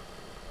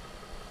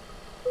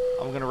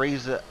 I'm gonna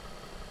raise the, I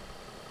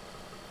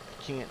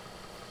can't.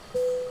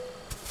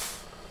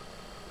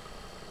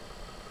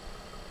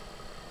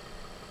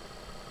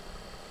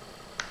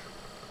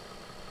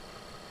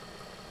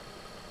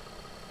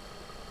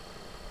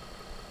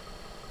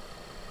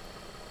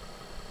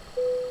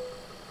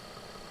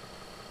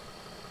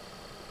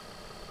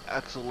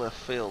 Axle left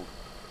failed.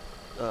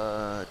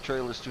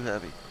 Trailer's too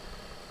heavy.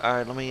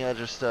 Alright, let me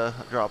just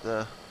drop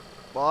the.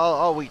 Well,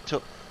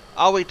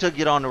 I'll wait till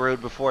get on the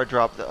road before I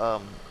drop the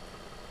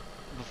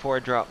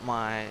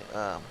my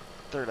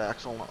third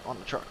axle on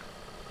the truck.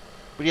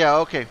 But yeah,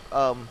 okay.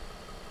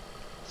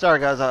 Sorry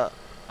guys,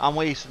 I'm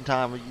wasting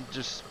time.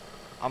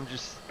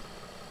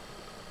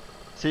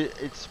 See,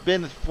 it's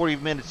been 40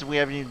 minutes and we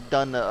haven't even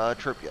done the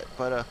trip yet,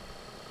 but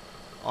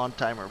on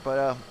timer.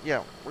 But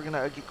yeah, we're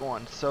gonna get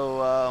going.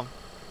 So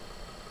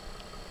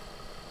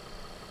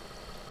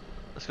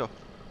let's go.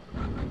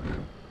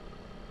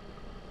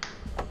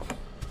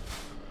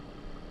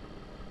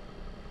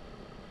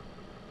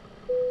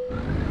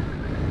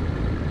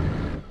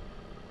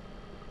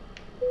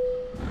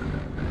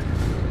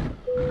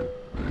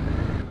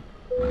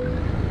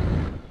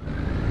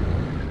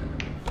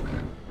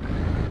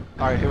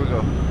 Alright, here we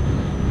go.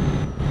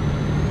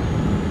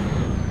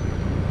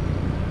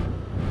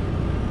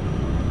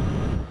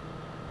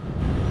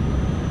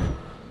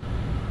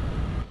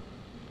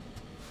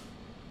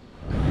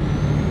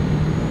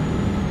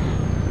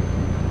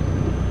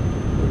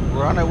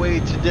 We're on our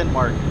way to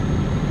Denmark.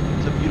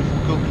 It's a beautiful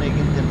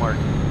Copenhagen, Denmark.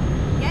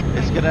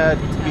 It's gonna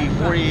be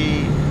 40.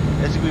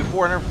 It's gonna be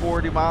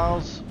 440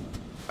 miles.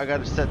 I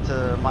got it set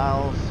to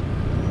miles.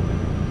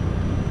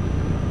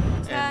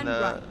 Turn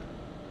right.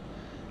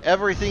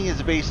 Everything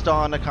is based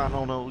on the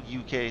continental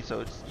UK,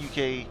 so it's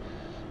UK.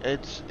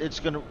 It's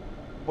gonna.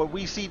 What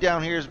we see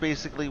down here is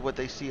basically what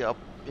they see up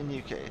in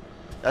UK.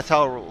 That's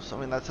how it rules. I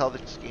mean, that's how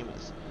this game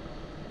is.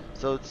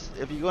 So it's,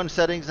 if you go in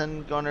settings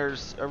and go under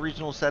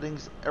regional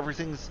settings,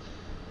 everything's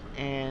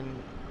in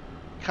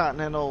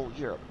continental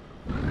Europe.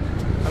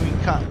 I mean,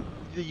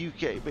 the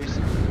UK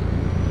basically.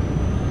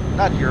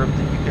 Not Europe,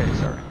 the UK.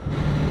 Sorry.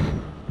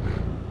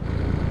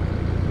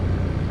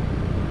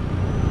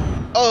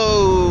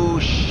 Oh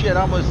shit!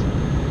 I almost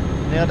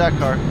nailed that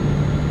car.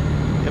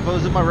 If it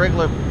was in my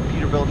regular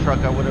Peterbilt truck,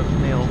 I would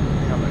have nailed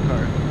that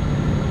car.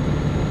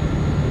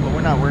 But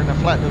we're not. We're in a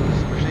flat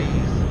nose Mercedes.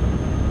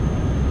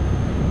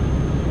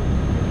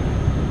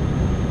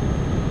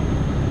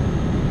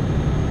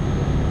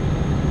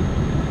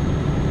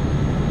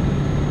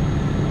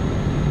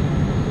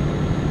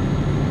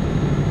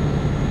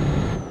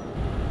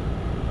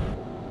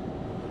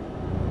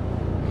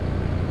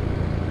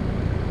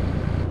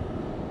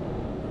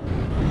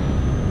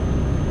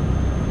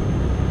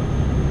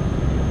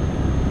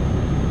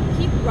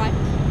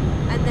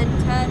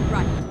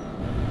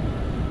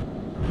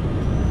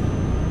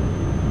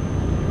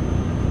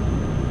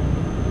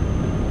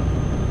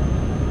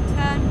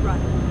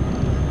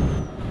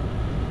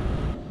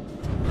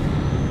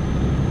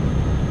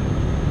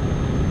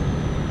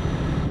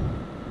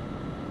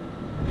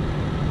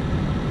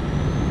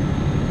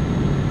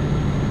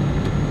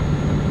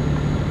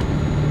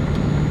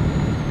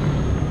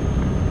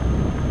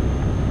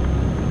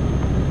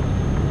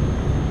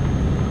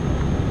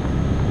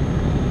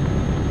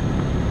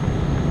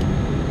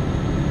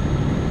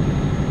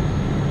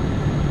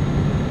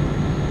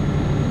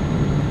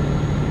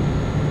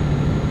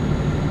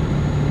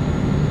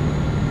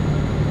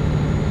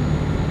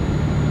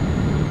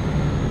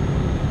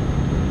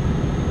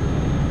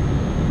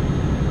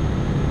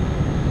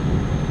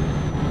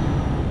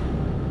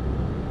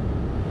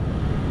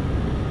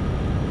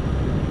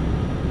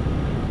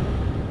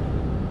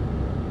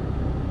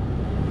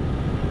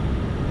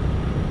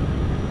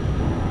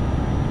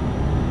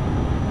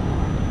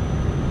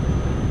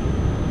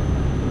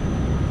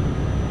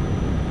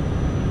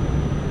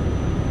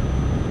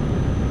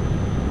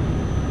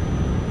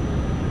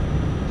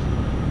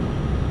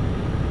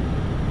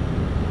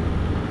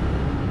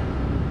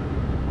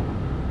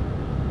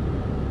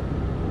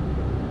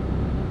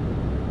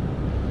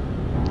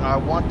 I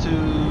want to,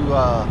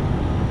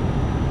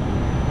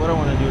 what I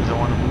want to do is I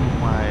want to move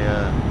my,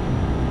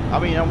 I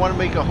mean, I want to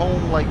make a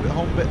home, like,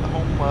 home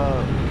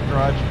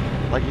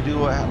garage, like you do,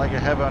 like I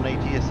have on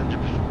ATS, and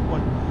just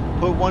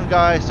put one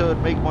guy so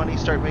it'd make money,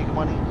 start making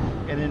money,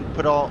 and then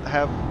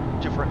have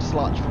different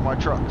slots for my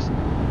trucks.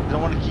 Because I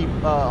want to keep,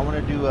 I want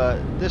to do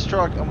this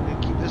truck, I'm going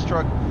to keep this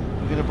truck,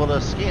 I'm going to build a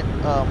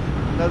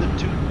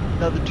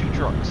another two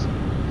trucks.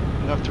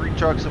 I'm going to have 3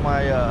 trucks in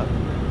my,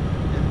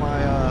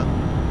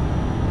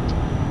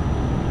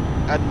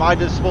 at my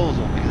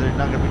disposal, because they're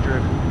not going to be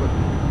driven. But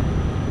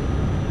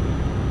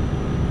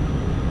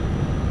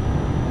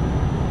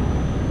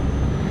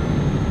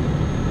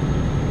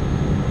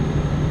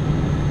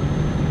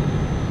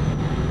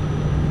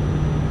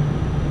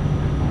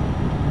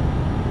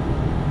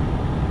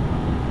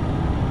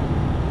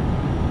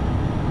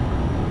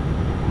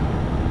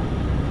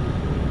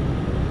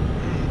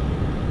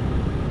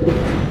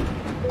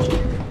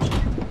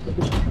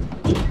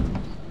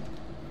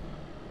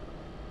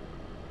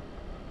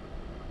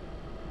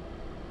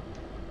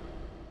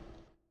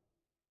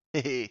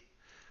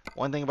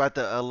one thing about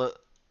the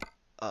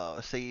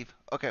save.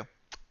 Okay.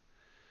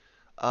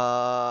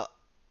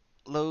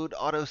 Load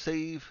auto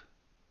save.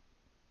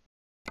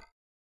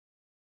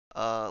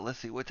 Let's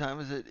see. What time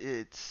is it?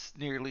 It's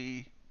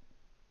nearly.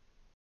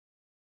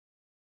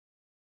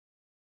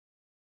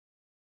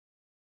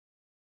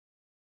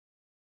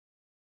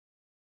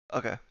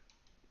 Okay.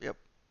 Yep.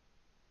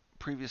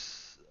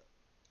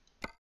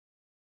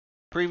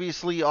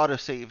 Previously auto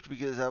saved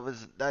because that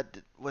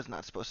was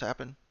not supposed to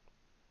happen.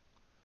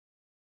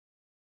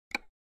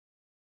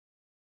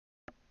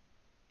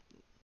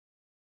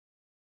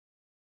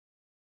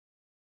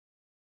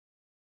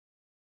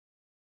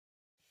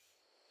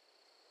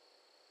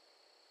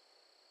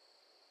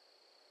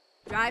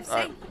 Drive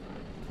safe.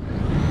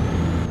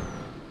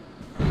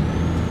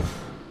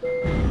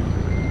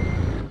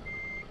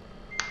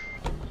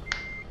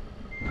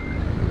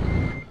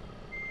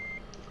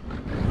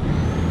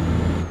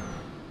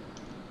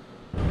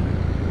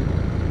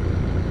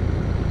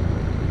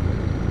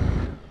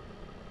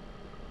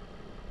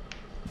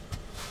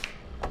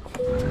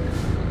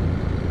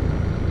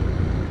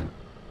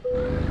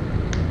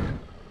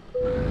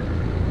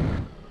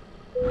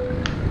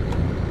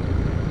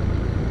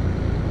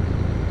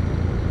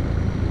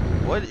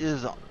 What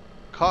is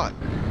caught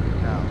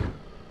now?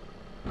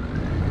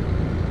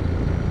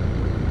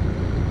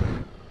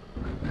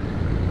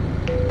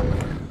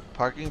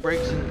 Parking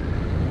brakes and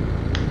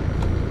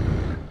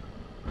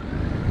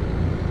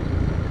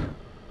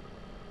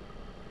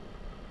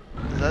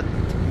is that?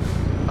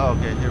 Oh,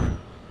 okay, here we go.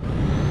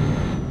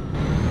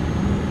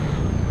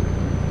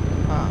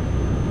 Ah.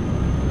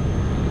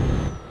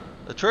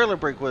 The trailer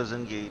brake was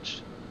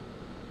engaged.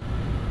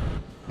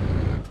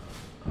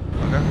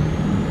 Okay.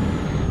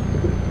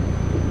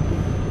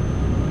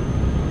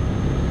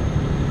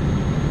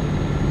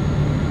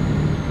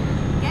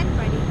 Get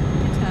ready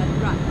to turn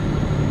right.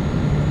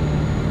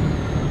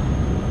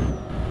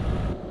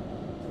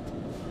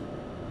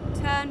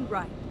 Turn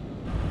right.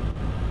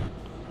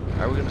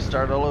 Are we going to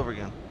start all over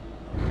again?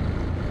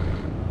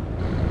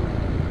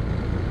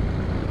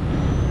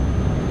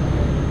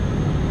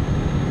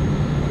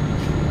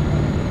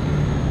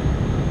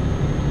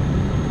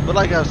 But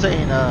like I was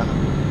saying, you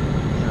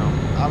know,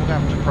 I'm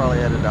going to probably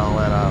edit all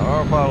that out, or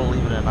I'll probably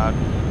leave it in. You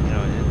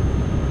know,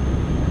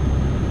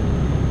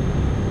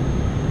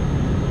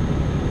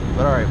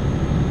 but all right.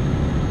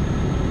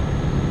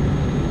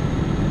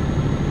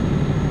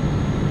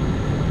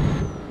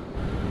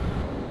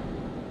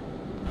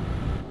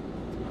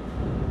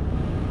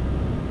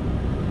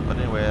 But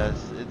anyway,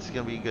 it's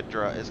gonna be a good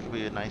drive. It's gonna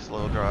be a nice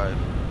little drive.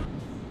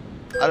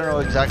 I don't know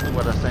exactly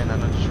what I was saying. I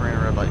just ran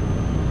a red light.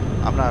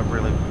 I'm not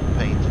really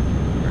paying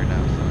attention right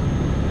now. So.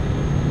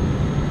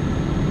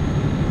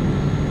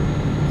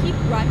 Keep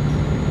right,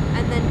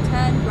 and then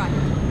turn right.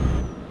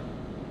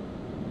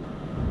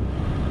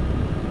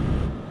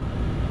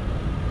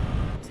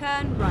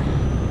 Turn right.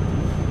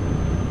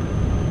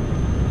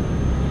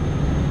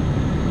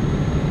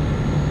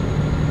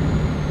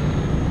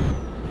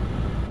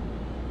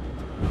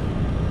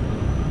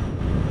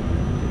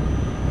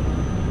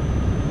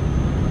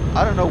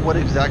 I don't know what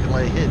exactly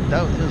I hit.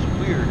 That was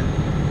weird.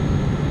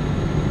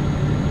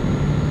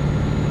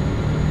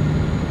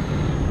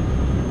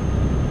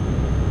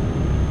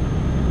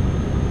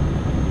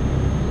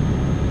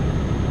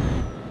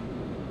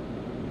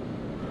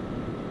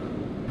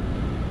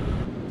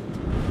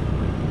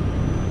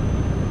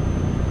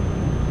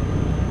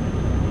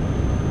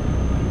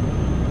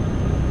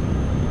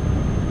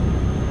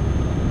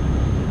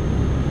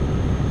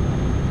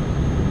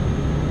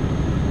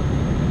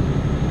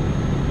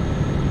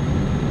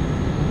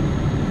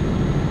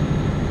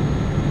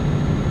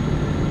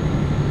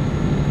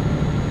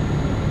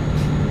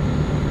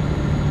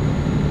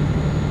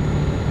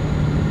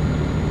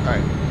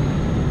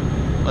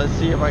 Let's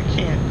see if I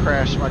can't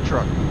crash my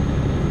truck.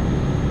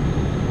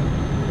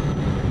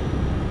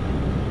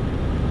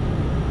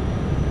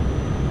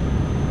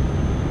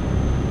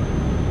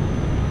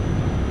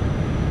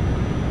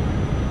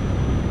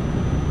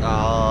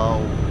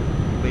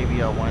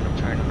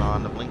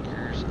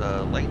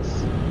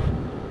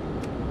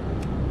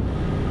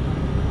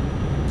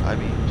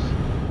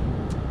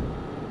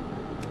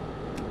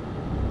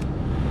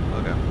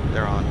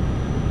 on.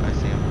 I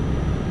see him.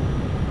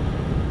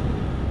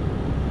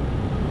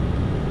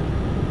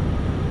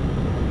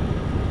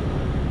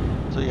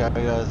 So yeah,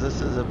 guys,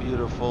 this is a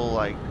beautiful,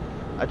 like,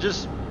 I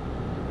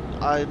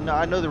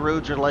know the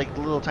roads are like a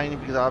little tiny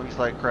because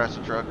obviously I crashed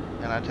the truck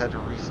and I had to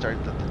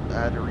restart the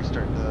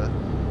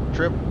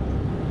trip.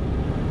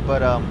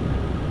 But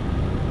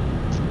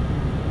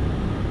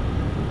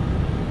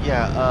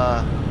yeah,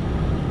 I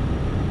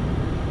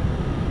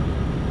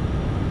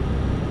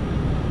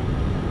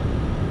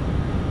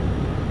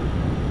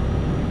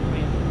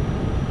mean,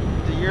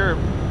 the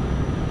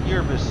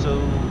Europe is so.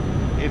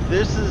 If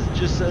this is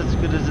just as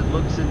good as it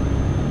looks in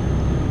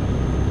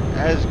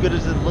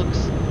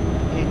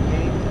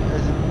game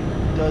as it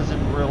does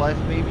in real life,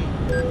 maybe.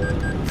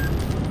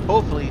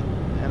 Hopefully,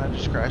 and I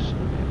just crashed.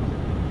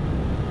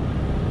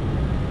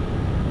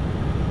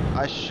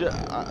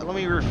 Let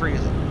me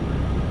rephrase it.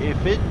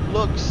 If it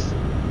looks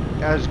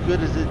as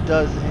good as it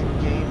does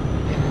in game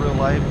in real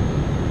life,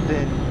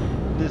 then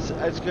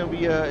it's gonna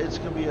be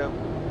a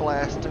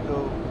blast to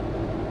go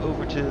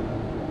over to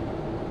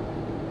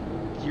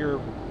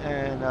Europe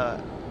and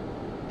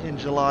in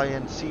July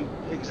and see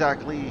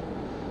exactly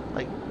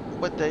like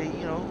what they,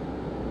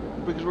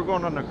 because we're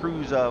going on a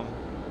cruise in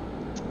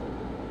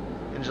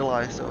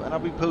July, and I'll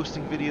be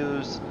posting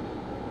videos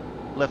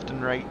left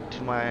and right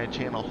to my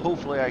channel.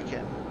 Hopefully I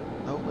can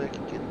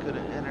get good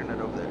internet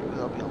over there because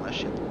I'll be on that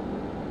ship.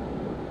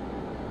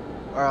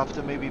 Or I'll have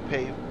to maybe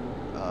pay.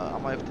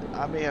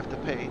 I may have to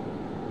pay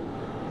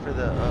for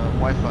the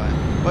Wi-Fi,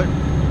 but.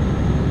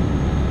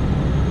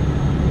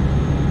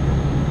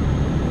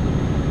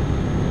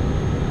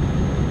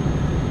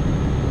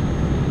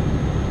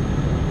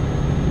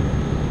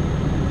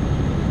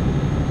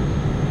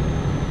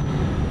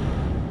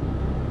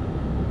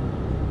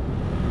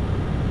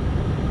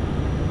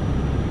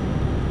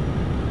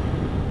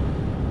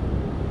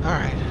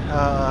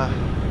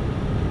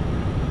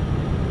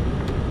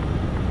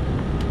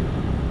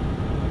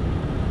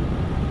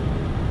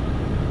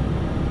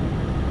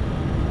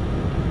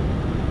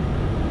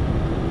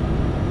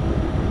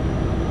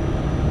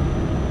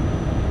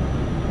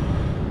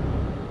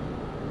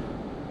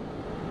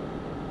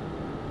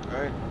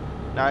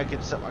 Now I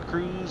can set my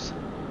cruise,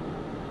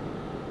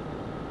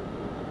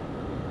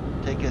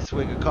 take a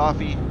swig of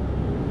coffee,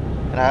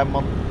 and I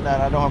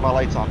don't have my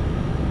lights on.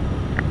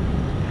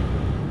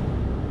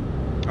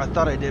 I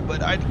thought I did,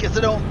 but I guess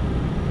I don't.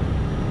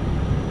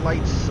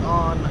 Lights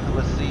on.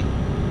 Let's see.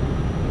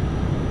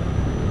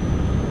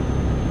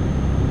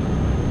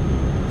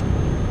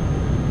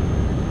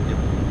 Yep.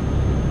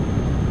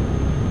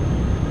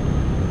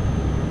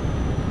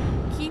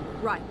 Keep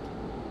right.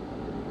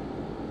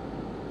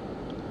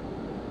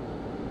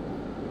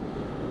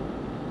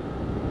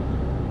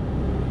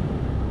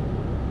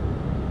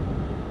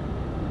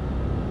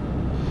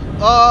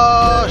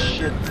 Oh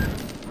shit!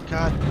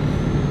 God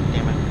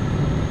damn it!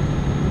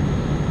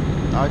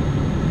 Alright.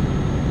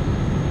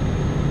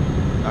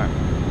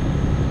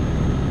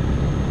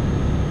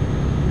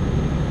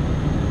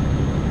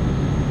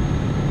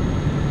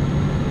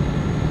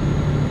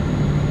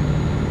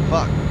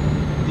 Fuck.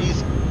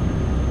 These.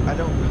 I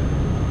don't.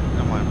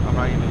 I'm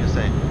not even gonna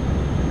say.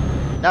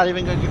 Not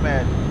even gonna get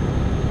mad.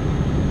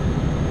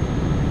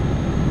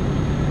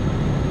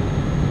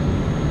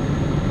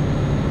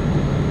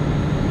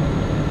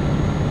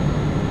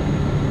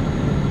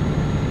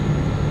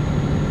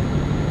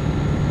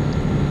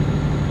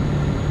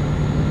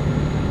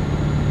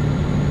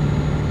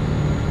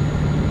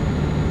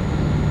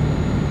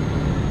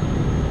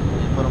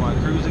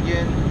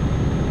 Again.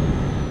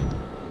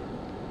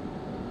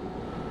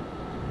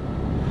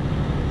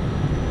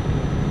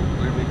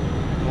 We're gonna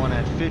be going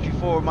at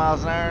 54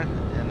 miles an hour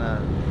and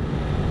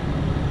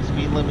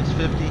speed limit's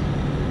 50.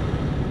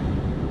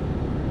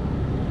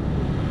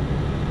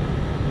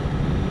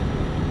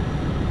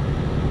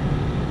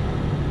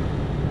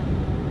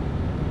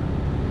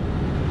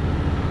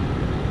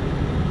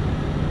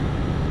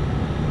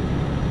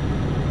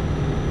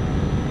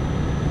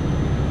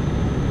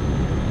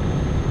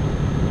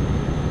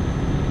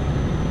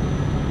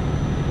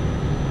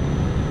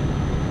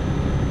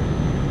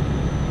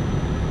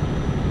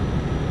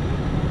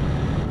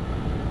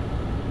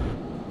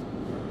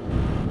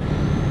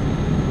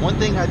 One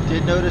thing I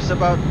did notice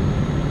about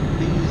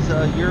these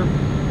Europe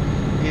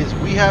is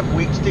we have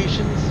wait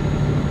stations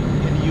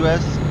in the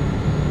U.S.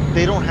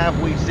 They don't have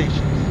wait stations.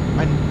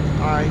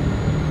 I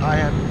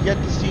have yet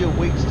to see a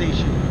wait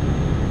station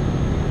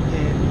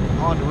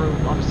on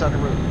the side of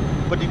the road.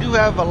 But they do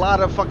have a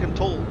lot of fucking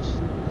toll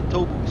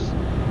booths.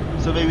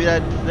 So maybe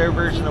that's their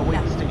version of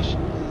wait station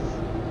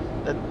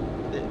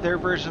their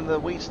version of the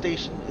wait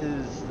station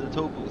is the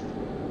toll booth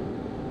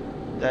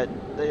that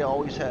they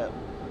always have.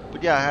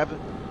 But yeah,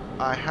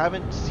 I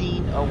haven't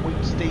seen a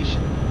wait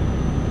station.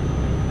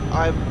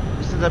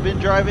 Since I've been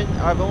driving,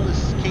 I've only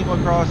came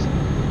across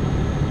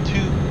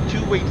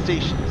two wait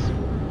stations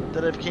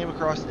that I've came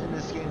across in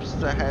this game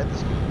since I had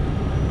this game.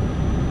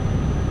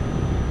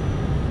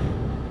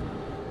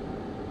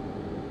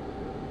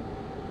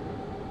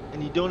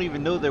 And you don't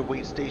even know their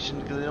wait station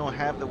because they don't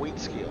have the weight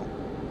scale.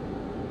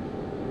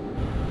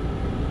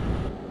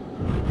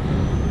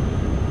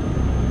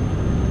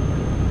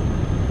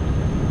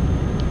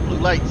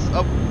 lights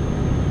up.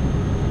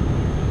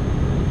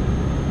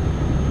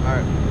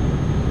 Alright.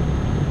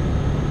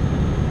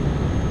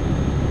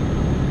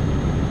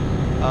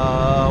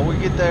 We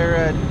get there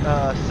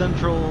at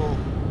Central.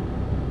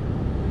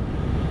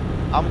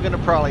 I'm gonna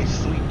probably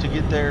sleep to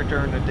get there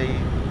during the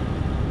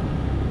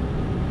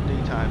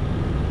daytime.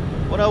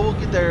 Well, no, we'll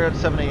get there at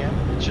 7 a.m.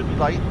 It should be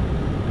light.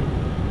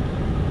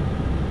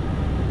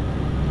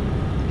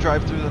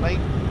 Drive through the night.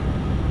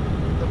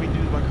 Let me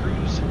do my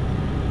cruise.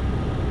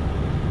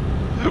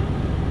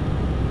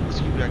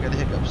 Excuse me, I got the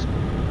hiccups.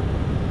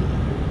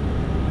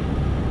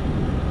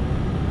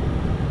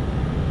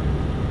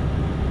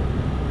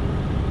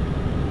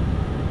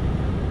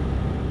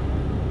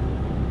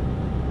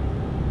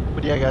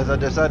 But yeah, guys, I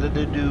decided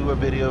to do a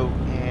video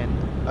and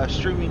a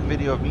streaming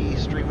video of me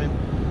streaming.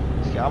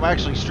 I'm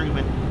actually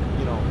streaming,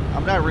 you know,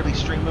 I'm not really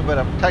streaming, but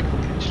I'm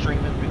technically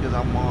streaming because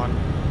I'm on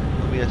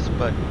OBS,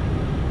 but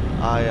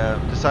I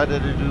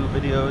decided to do a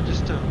video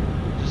just to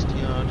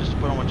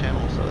put on my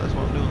channel, so that's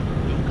what I'm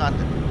doing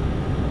content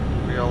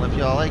for y'all. If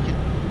y'all like it,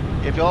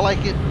 if y'all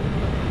like it,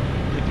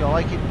 if y'all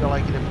like it, y'all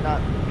like it. If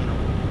not, you know,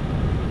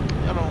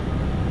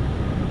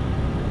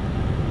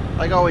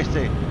 like I always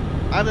say,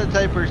 I'm the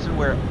type of person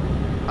where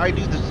I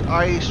do this,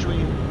 I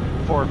stream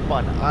for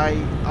fun.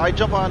 I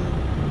jump on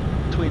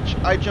Twitch,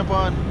 I jump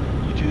on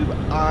YouTube,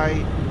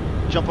 I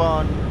jump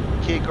on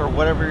Kick or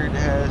whatever it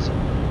has,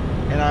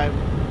 and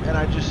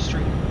I just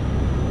stream.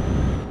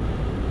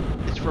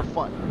 It's for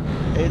fun.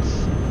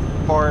 It's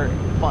for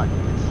fun.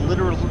 It's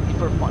literally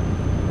for fun.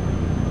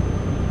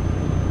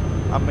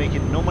 I'm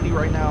making no money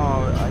right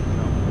now.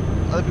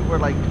 Other people are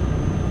like,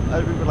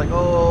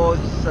 oh,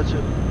 this is such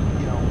a,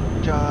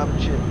 job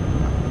and shit.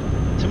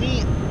 To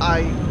me,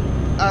 I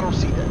don't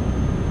see that.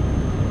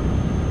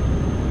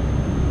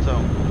 So.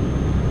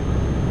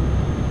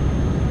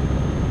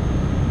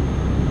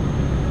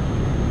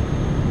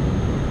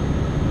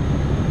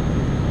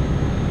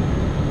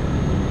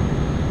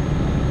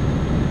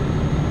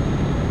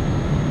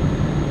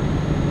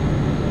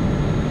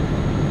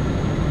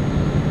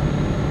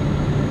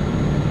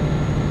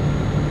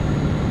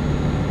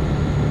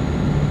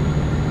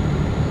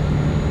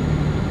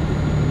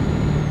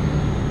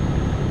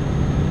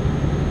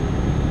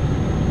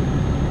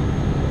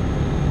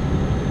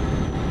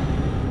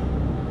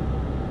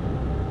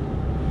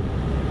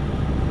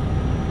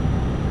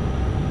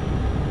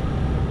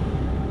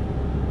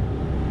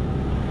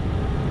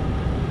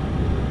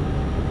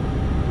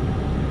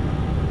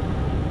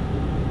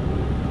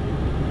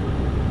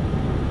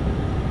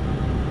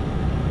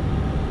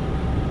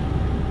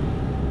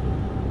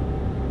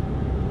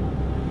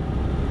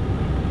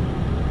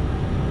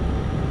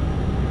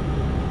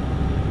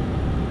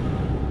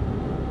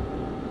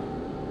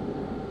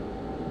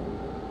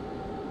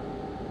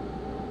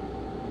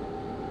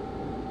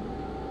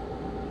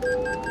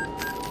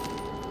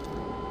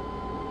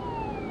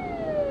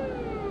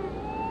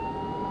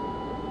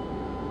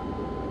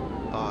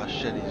 Oh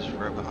shit, he's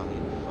right behind me.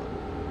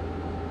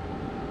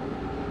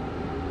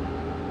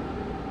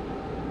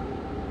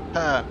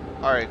 Fuck.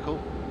 Alright, cool.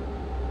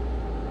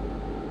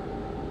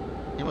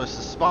 He must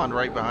have spawned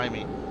right behind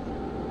me.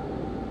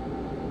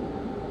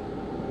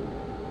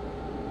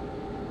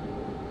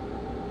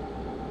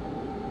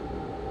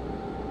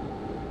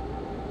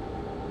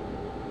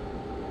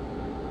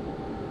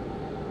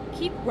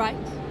 Keep right,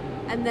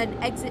 and then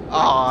exit right.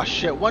 Oh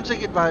shit! Once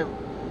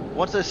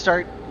I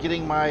start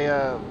getting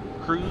my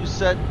cruise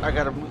set, I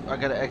gotta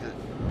exit.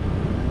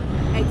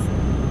 Exit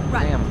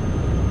right. Damn.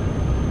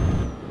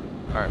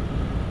 All right.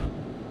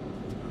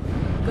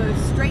 Go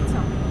straight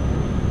on.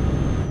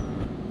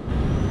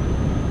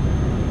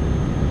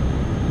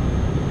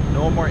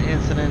 No more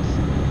incidents.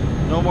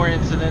 No more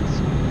incidents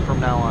from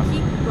now on.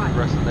 Keep right. The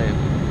rest of the day.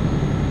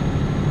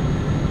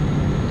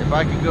 If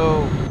I could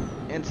go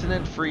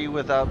incident free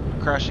without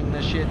crashing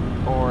this shit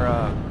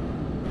or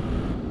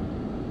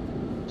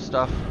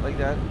stuff like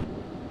that,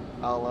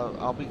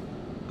 I'll be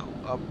cool.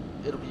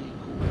 It'll be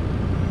cool.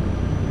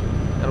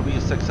 It'll be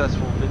a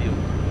successful video.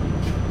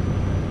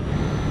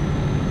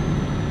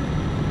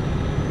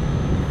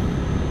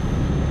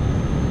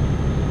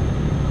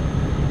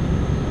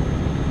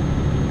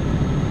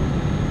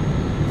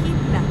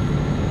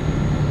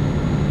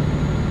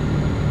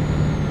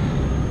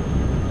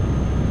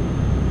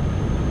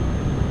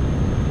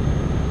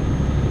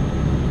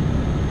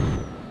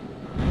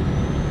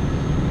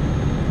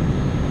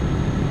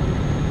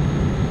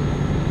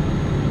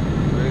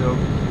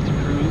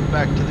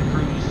 Back to the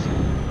cruise.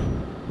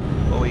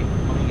 Oh wait,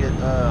 let me get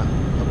up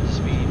to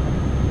speed.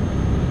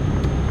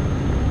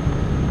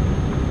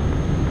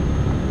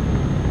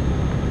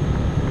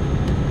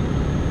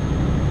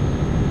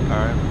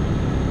 Alright.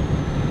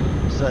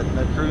 Setting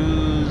the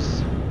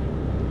cruise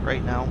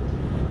right now.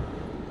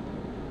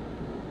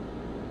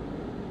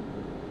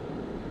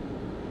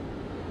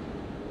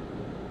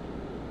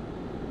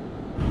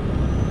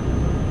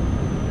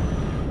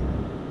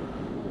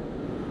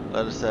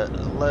 Let us set,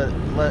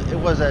 it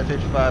was at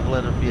 55,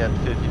 let it be at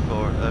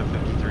 54,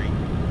 53.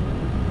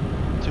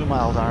 2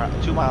 mile an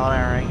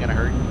hour ain't gonna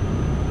hurt.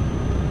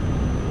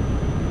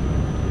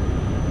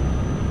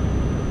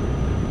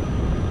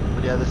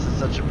 But yeah, this is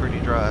such a pretty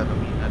drive. I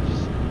mean, I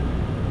just...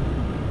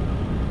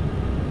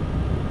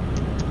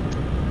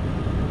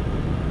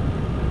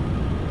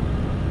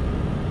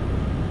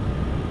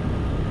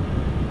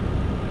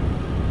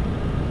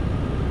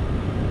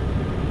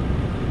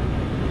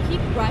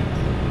 Keep right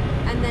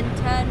and then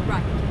turn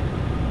right.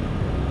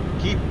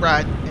 Keep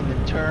right and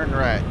then turn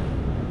right.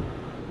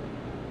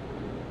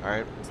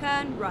 Alright.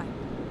 Turn right.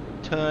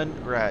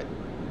 Turn right.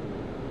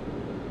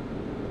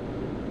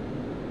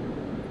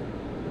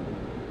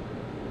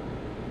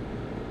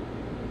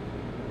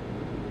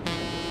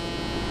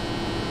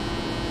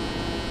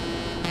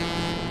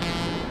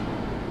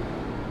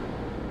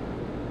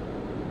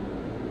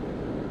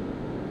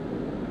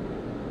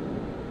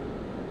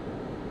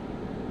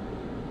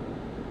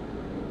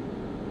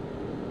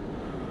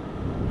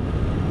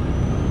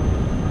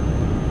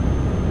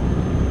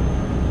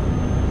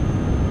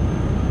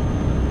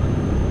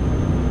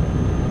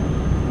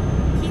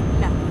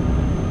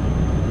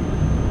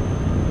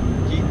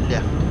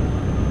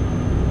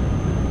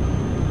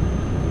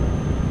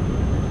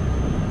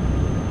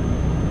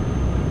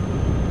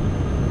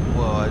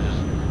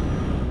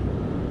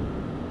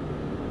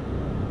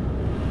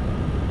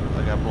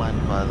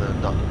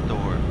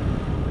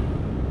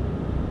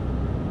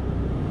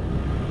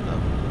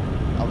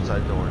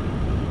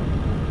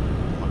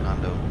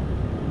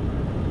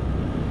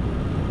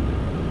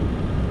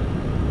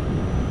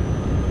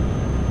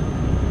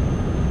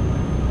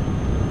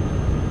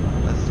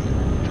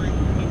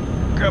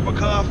 Grab a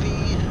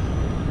coffee.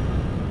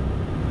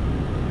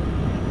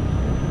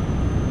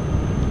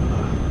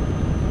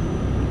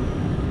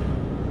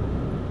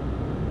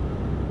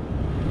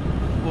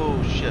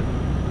 Whoa, shit.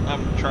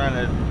 I'm trying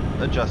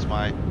to adjust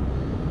my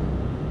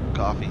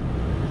coffee.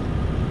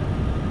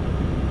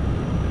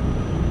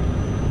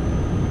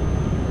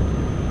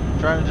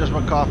 Trying to adjust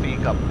my coffee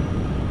cup.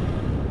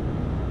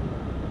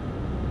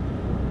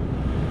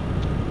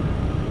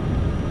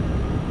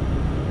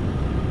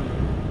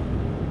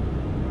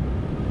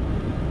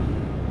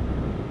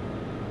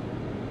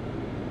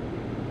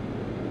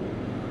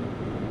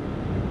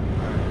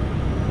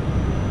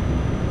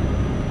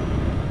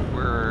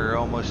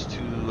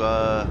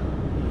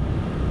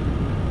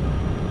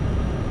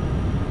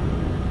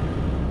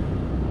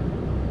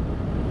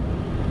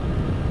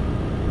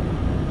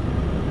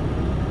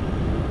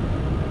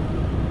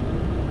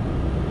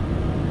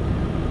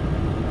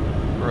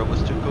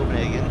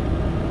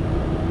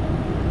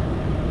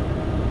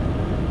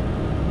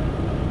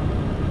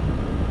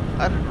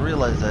 I didn't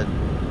realize that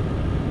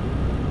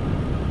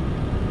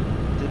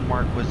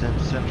Denmark was in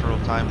central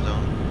time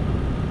zone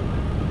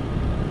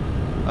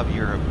of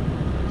Europe.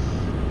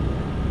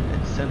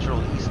 It's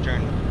central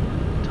eastern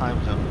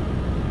time zone.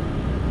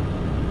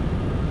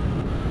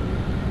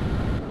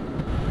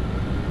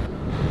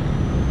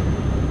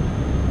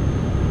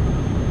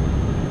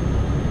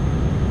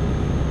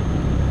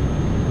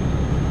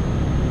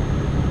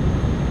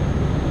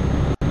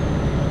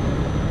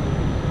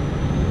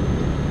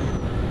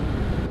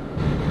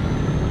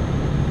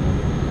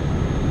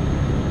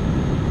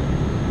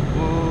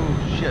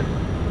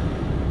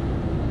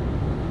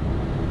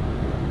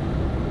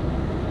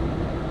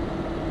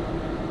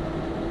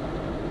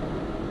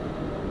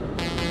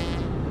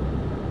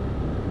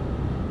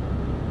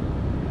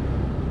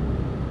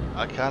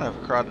 I kind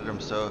of crowded him,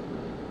 so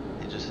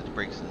he just hit the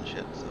brakes and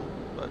shit, so,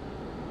 but.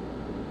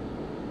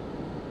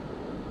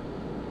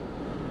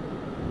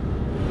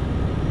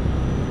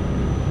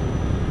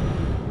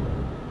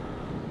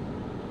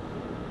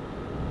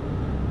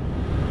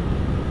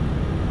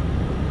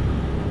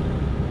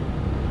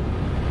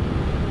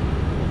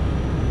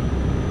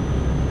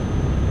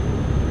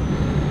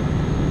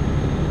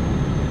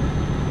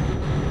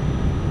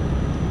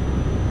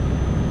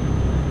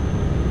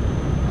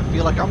 I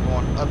feel like I'm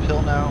going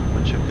uphill now,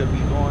 which I could be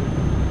going,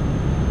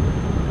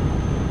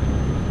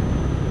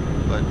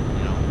 but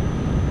you know.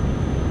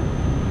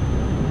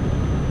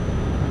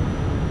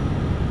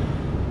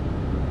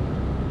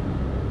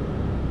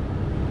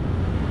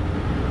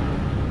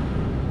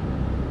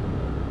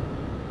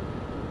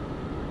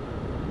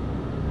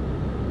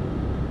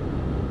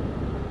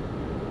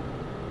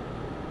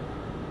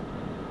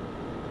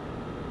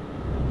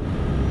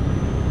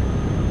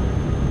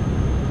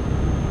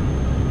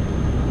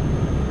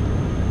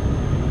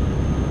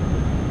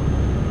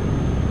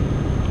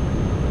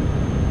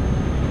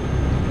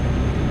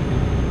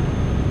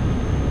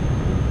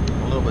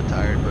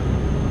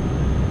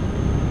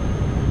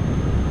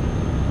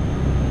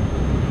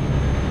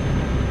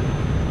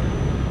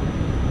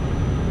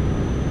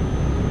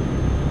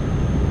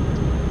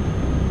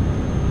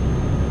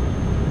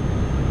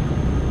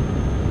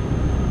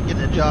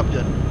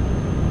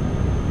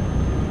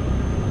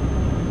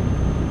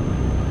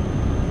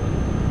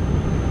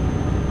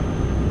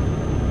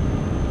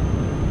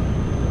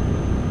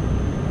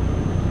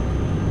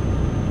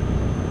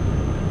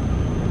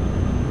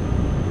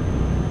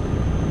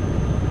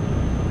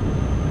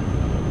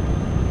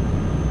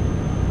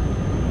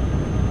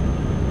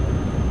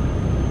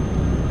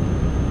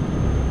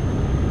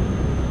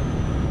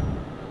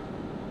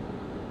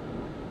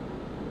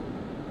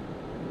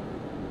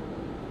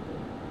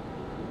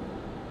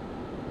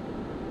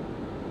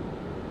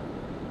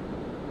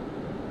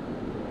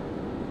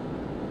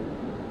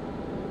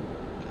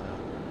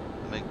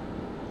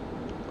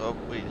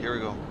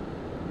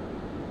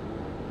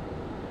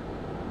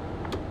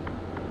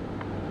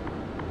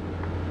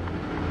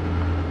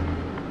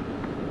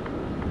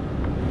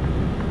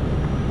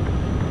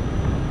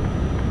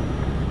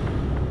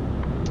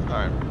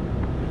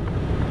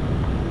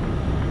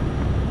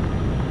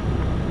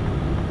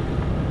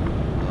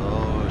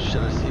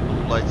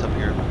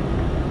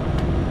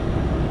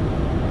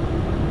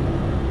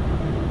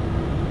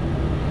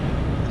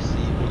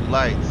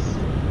 lights.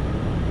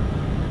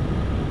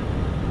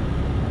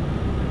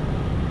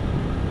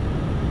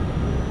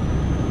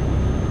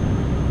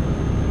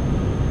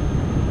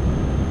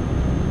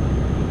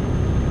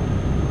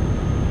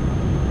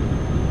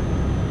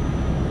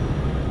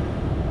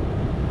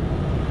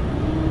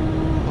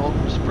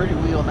 Holmes, pretty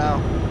wheel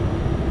now.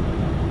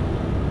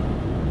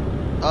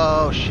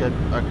 Oh shit!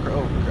 I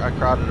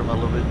crowded him a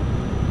little bit.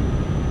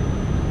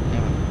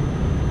 Damn it.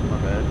 My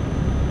bad.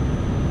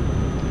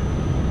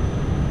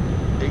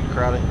 Hate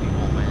crowding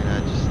people, man. I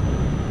just.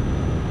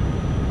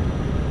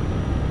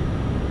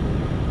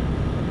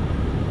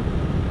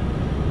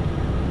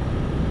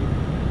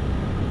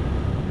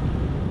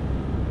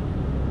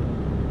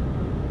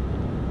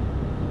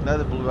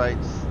 Another blue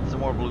lights. Some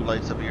more blue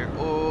lights up here.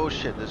 Oh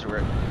shit! There's a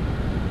wreck.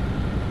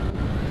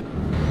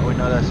 Oh wait,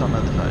 no, that's on the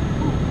other side.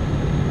 Ooh.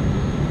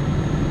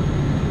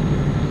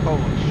 Oh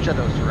shit!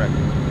 That was a wreck.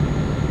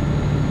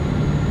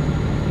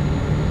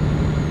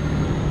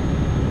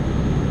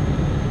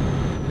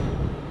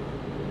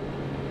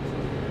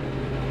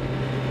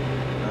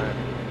 Alright.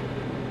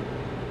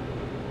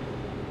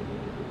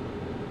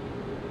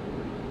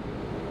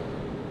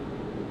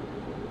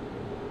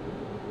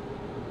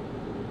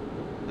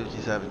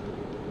 $57.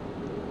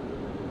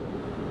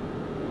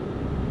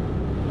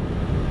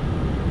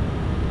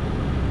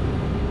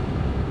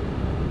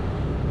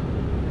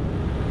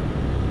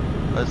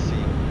 Let's see.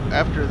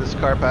 After this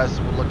car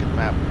passes, we'll look at the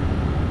map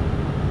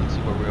and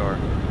see where we are.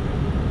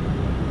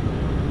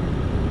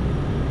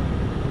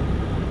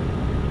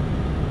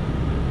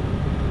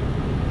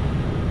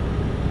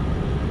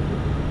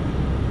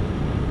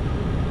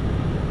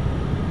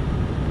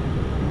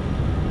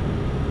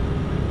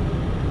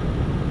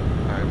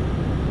 Alright.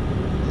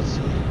 Let's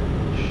see.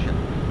 Shit.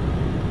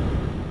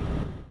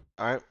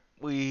 Alright.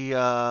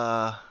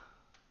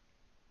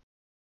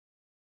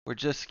 We're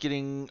just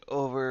getting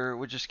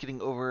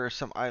over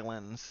some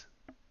islands.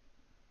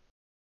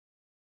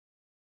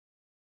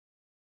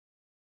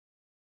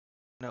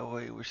 No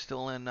way, we're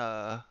still in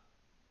let's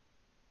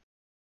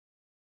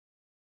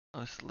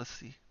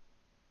see.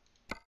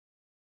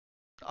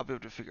 I'll be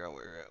able to figure out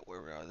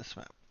where we are on this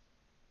map.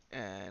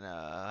 And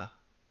huh.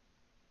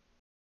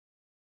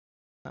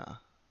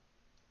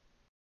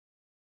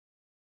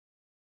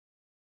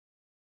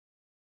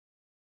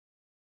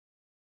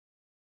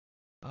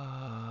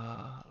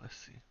 Let's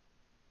see.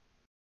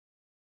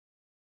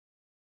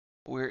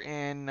 We're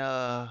in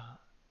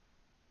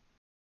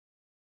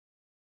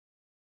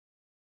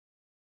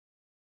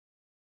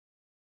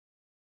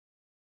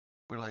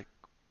we're like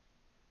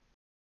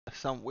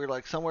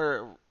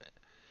somewhere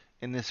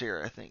in this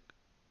area, I think.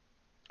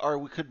 Or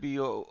we could be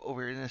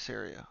over in this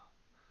area.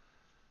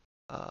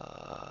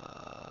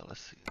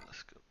 Let's see.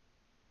 Let's go.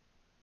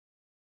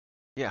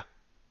 Yeah.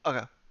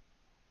 Okay.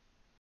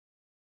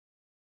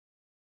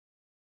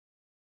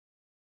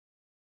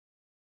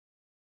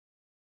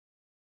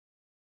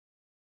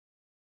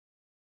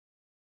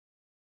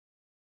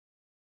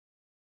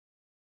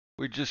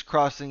 We're just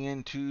crossing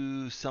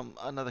into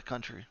another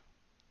country.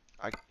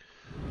 I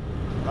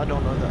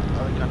don't know the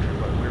other country,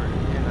 but we're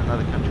in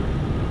another country.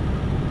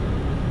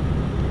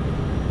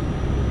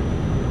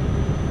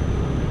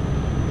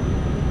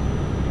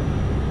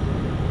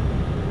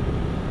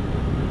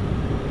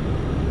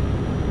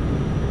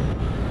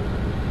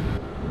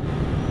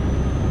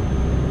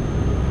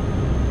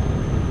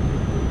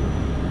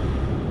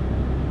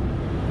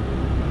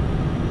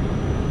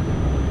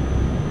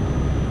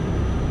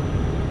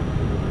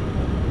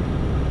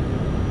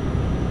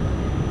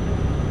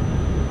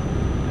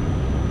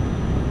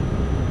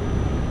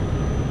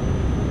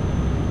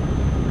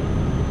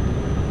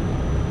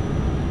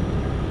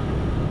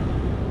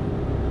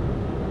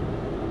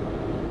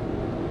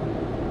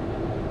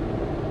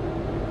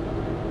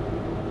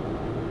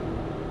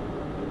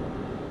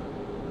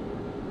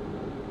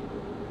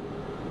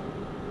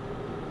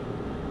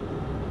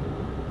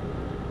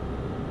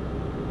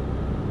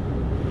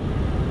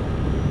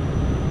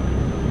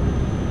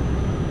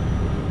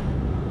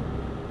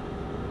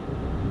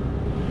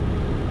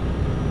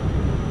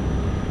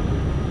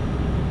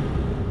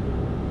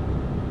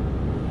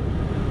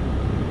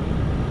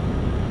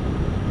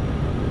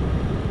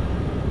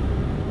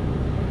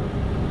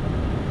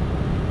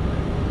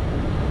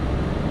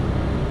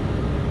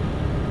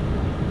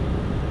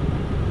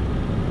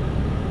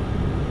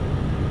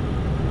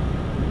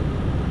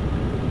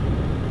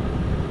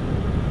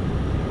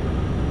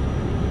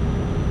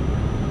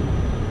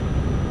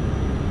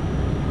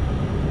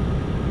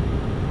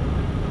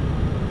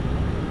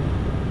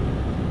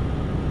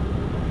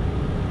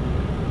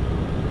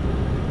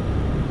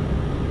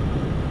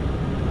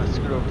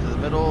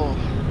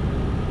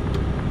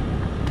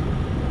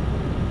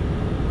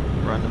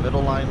 Run the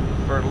middle line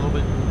for a little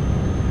bit.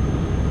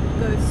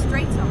 Go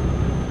straight on.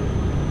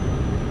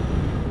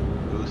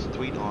 Go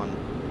straight on.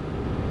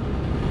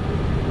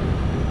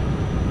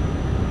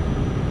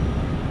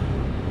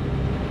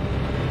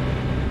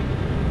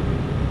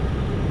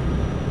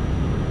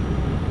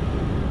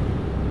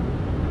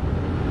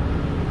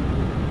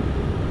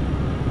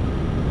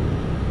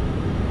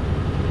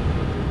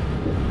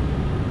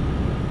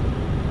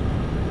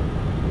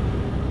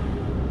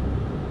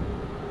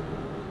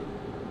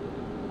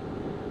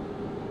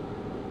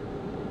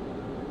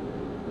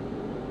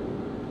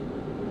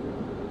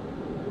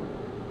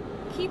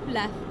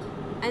 left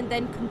and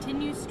then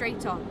continue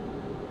straight on.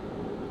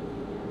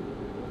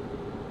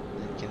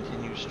 Then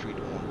continue straight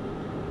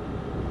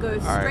on. Go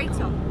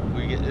straight on.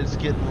 It's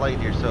getting light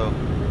here, so.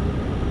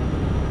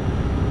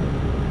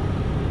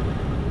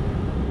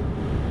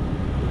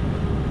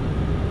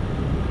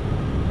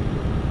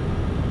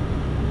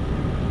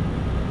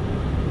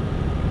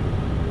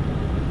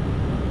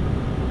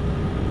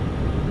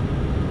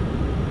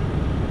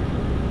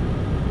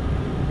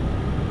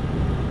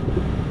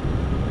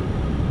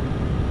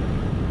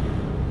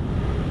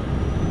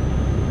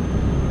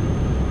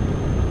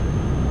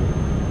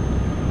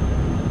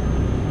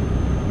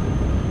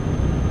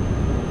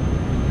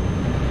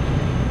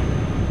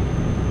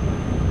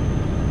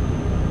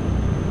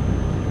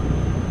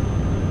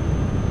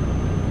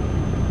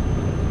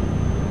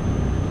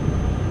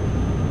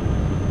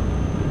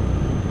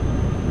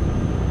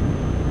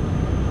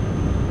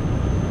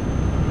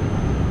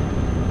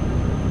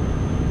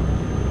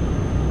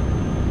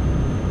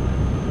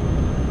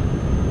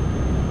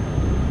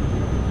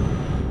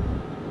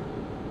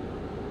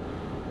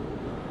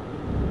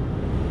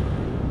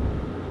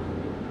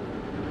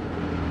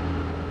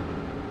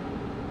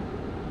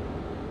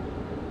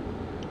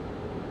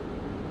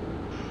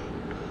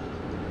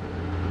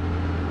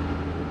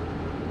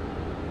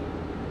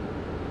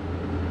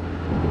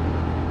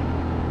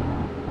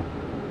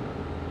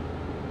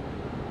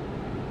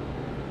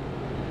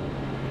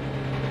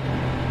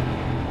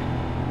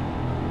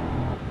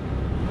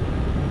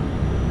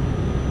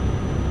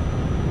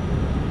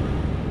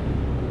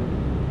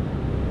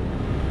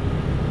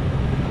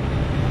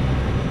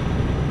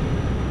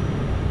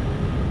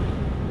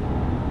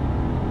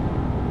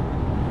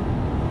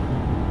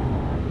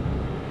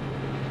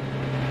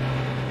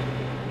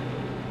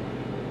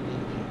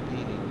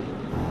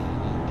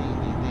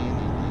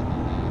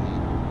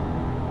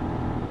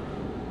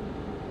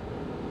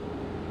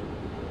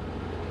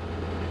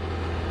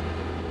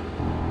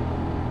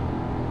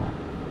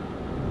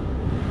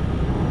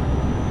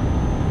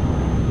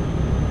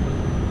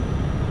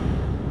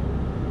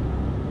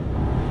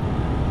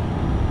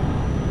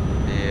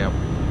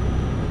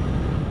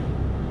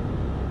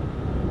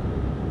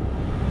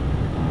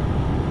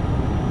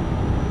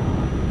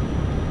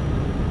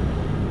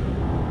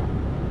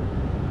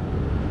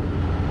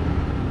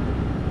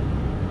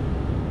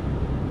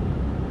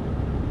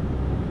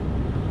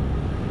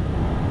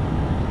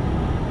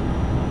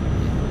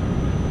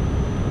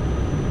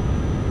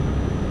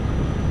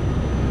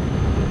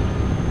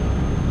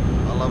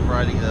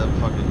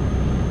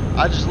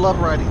 I just love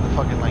riding the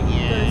fucking, like,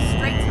 yeah. Go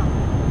straight on.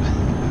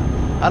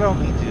 I don't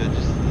mean to, I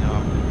just, you know,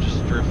 I'm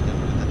just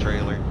drifting with the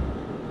trailer.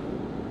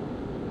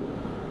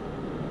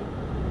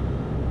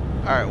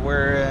 Alright,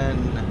 we're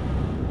in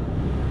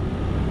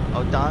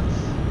Dance.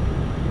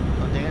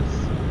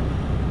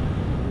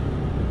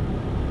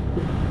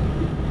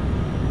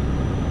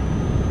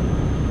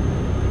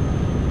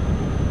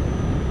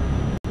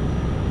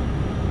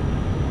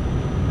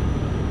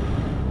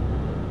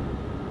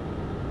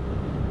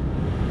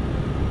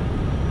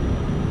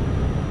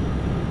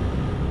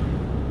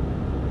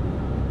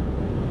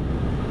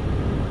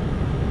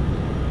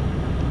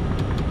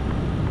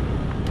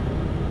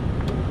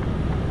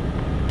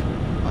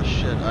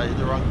 I hit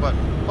the wrong button.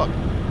 Fuck.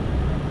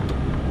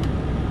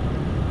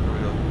 Here we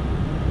go.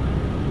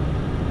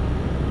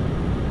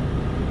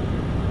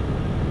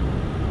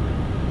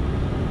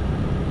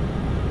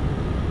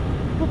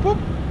 Whoop whoop.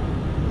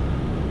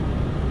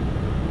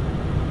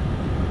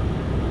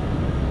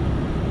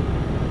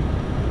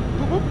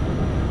 Whoop whoop.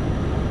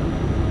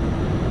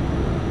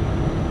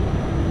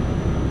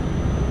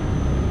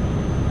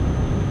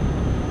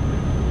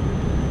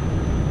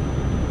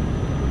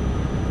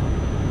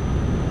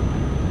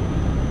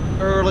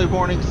 Early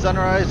morning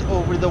sunrise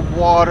over the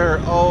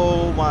water.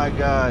 Oh my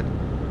god.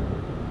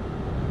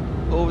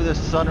 Over the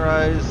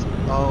sunrise.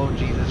 Oh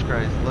Jesus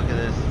Christ. Look at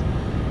this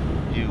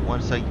view.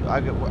 Once I'm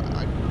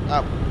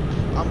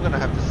gonna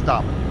have to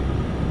stop.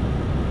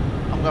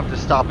 I'm gonna have to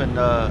stop and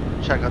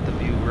check out the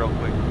view real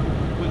quick.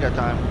 We got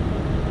time.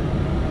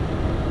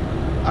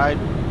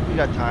 We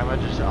got time.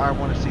 I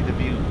want to see the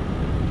view.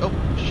 Oh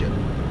shit.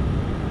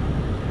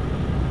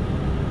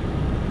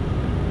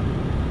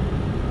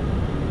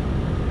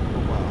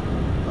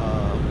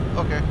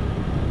 Okay.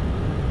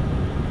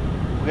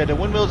 We got the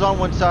windmills on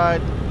one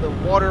side, the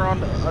water on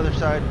the other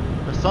side.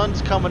 The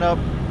sun's coming up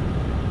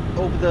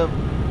over the.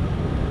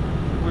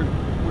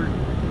 We're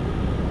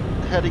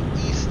heading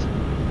east.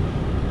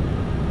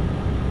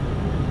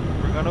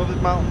 We're going over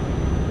the mountain.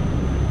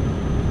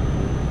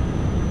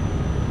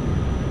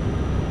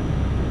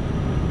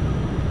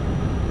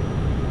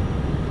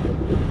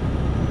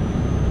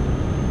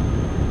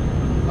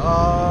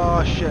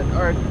 Oh shit!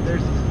 All right,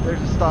 there's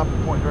a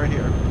stopping point right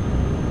here.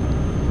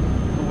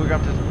 We're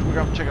gonna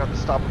have to check out the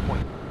stopping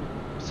point.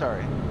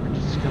 Sorry, we're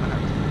just gonna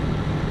have to.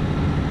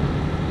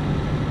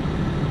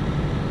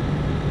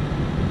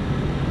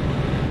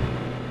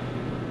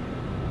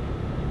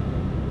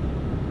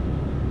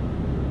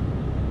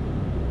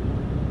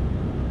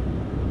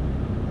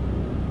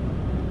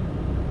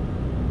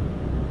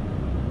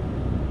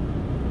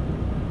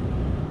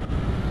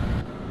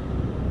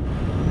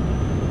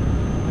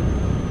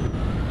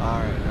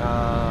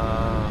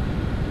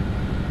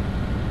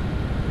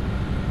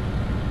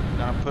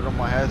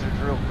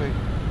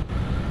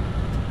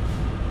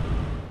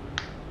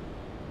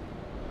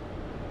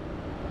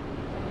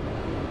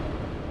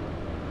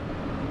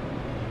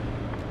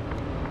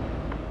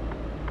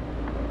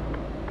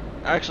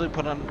 I actually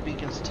put on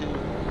beacons too,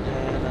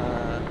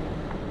 and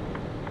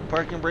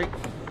parking brake,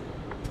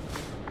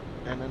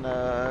 and then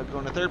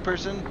going to third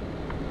person.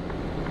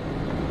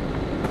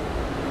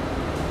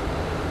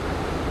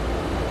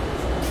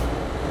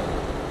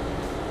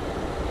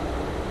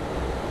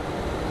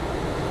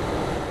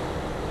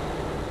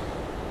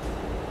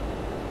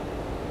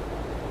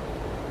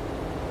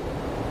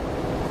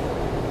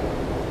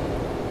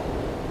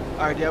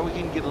 Alright, yeah, we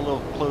can get a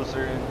little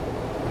closer in.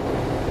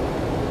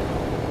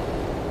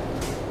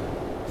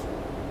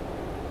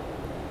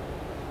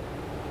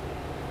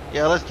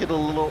 Yeah, let's get a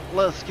little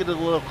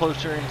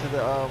closer into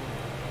the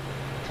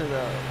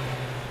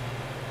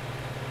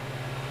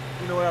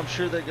you know what, I'm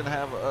sure they're gonna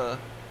have a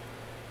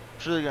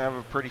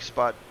pretty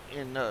spot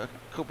in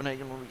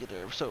Copenhagen when we get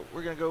there. So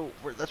we're gonna go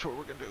that's what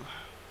we're gonna do.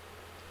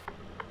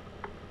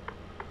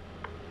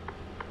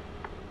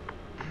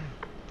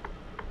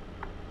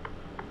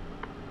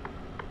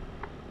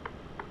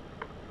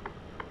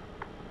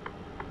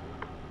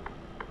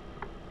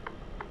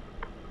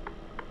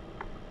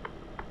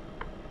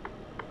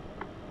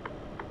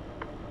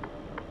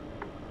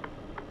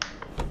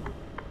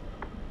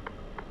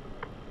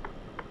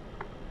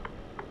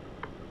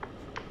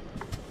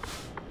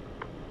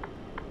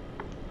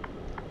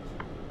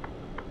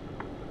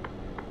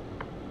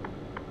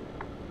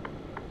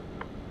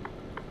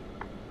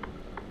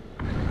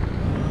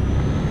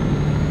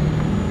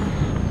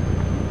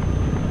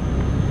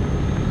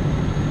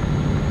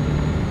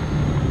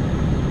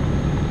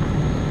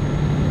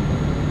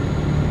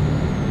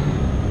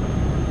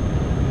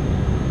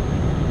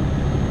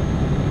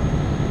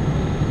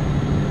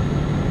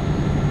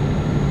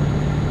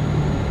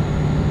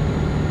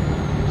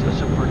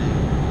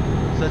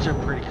 Such a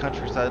pretty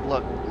countryside.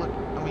 Look,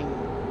 I mean,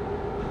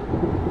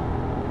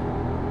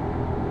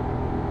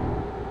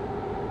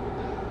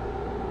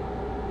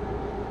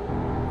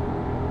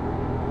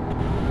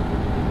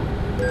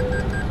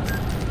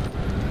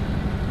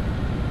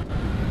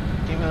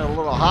 came in a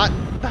little hot.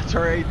 That's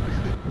all right.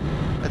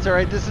 That's all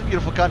right. This is a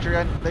beautiful country.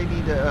 They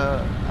need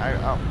to.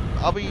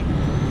 I'll be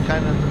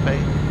kind of the pay.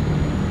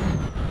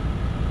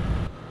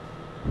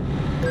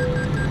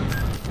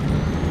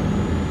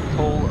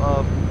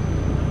 Whole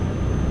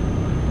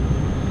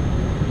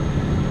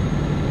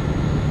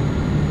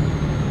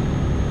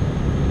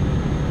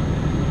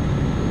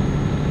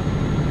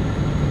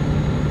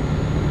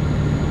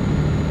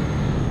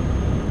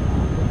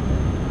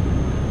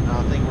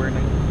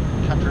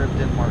country of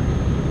Denmark.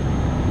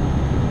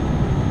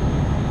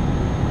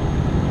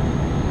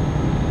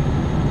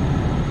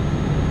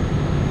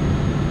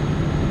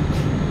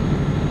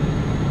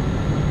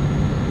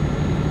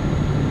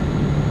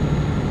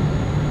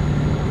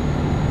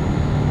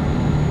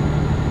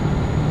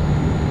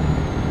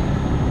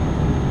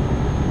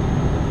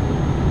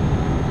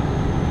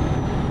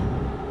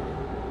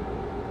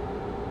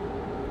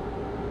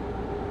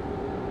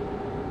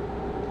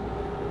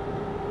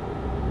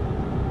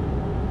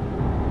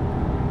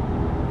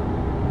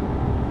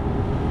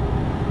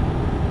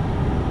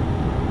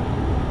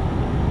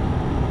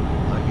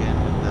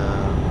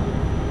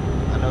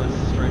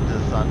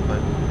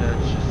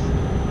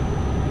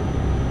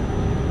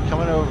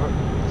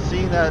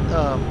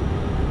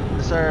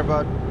 Sorry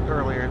about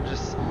earlier,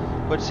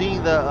 but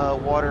seeing the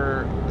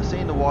water,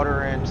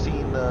 and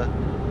seeing the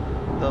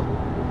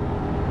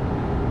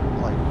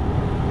like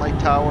light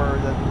tower,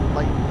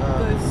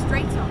 go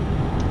straight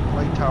on.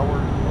 Light tower,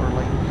 or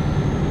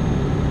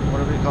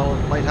whatever you call it,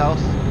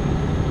 lighthouse,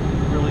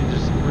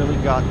 really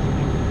got to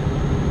me.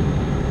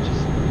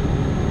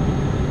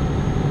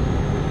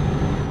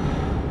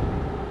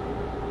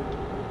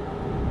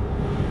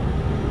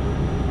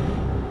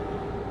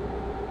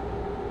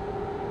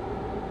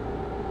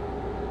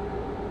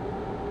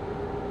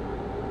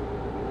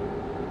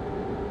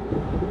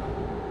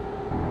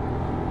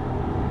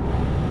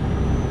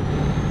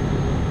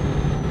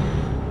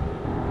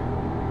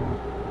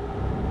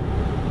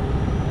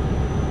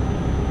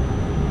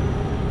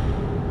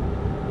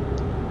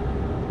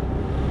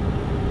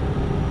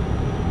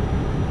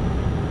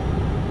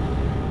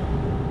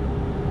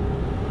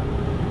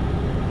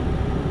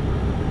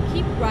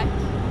 Right,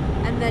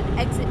 and then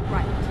exit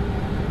right.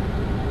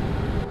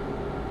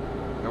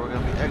 And we're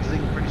going to be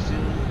exiting pretty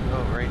soon.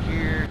 Oh, right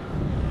here.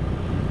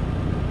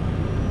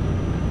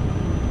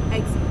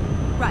 Exit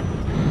right.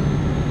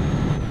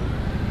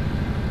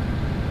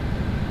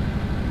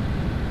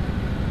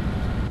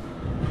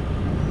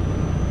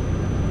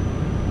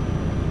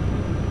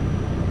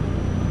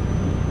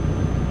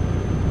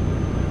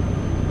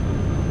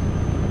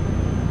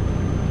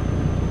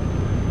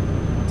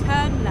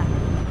 Turn left.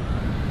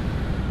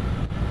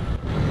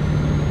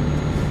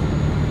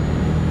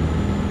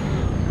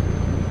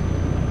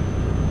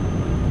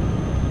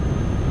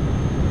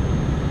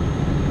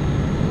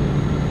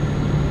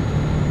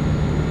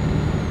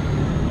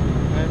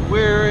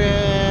 We're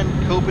in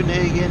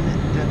Copenhagen,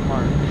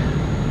 Denmark.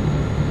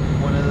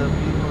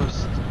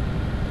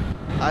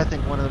 I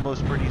think one of the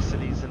most pretty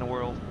cities in the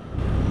world.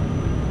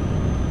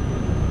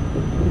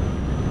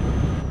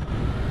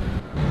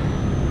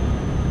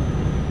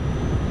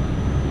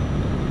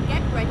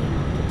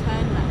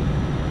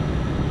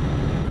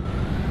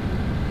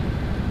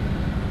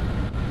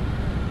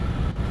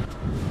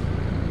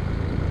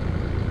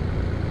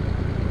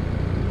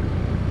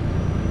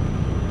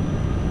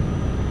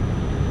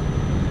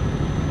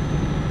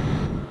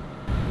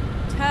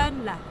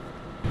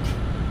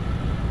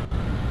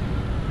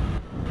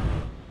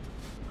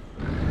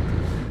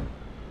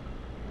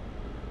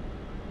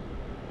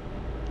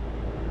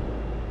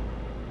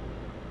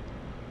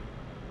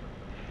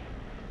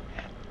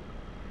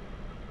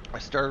 I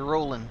started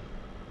rolling.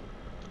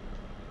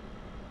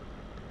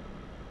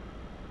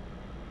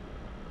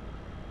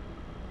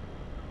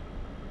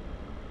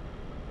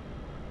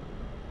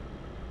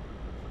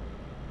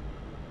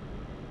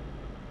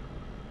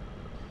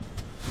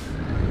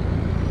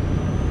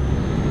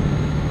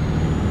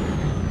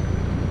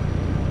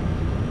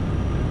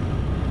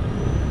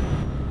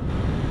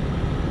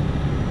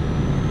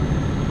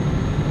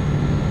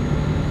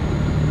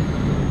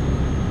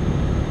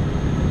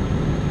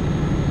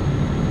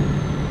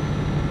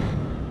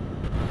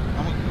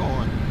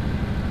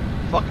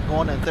 Fucking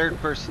going in third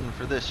person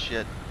for this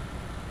shit.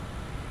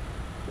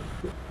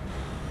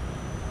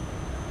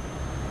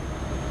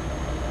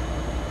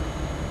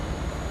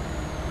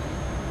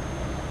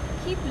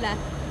 Keep left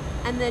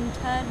and then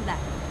turn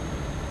left.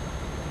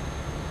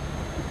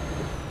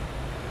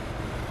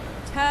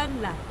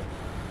 Turn left.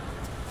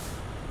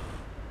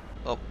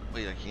 Oh,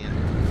 wait, I can't.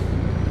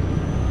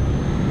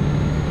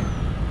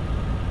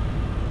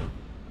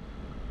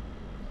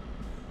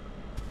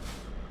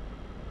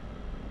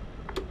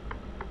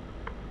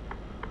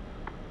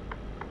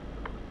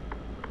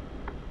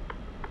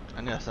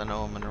 And yes, I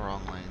know I'm in the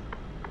wrong lane.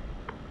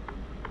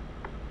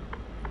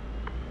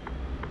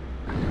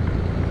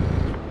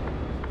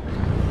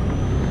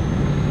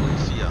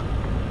 See ya.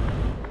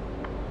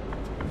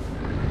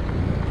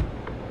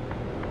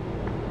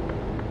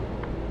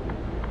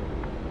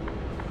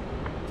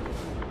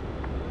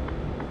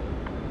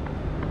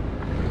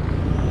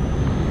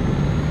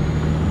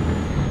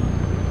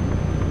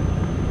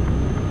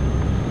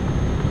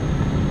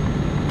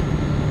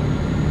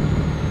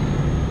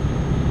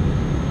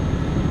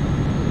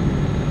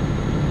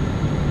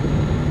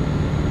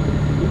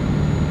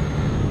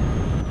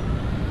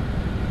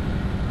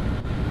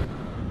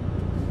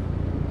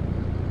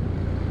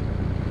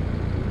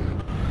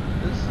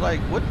 Like,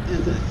 what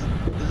is this?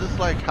 Is this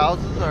like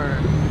houses or?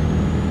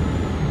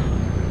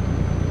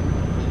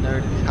 And are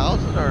these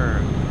houses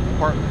or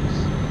apartments?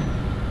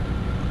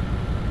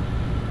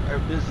 Or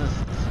businesses?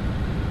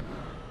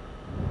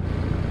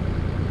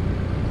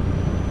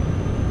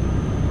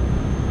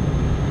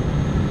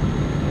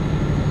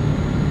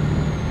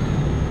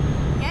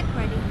 Get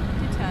ready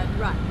to turn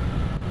right.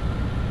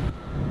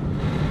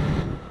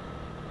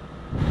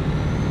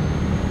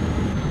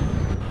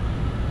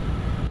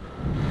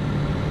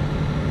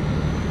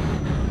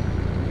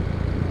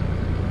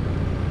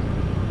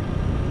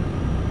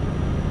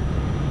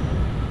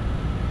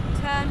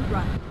 Turn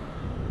right.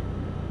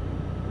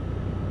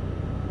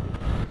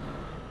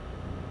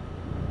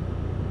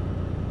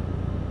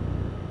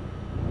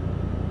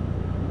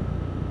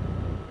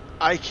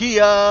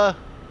 IKEA!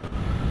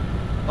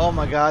 Oh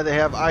my god, they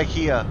have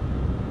IKEA.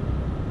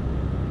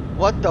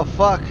 What the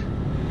fuck?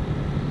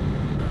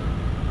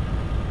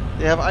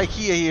 They have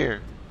IKEA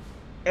here.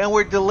 And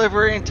we're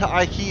delivering to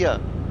IKEA.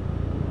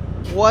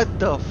 What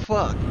the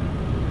fuck?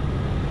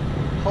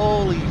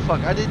 Holy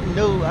fuck, I didn't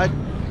know.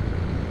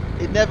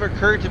 It never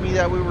occurred to me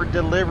that we were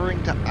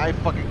delivering to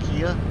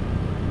IKEA.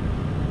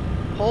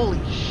 Holy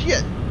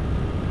shit.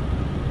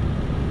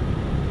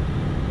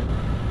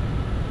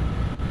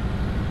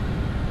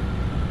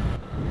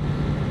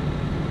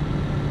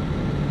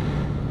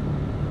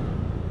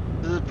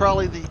 This is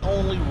probably the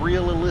only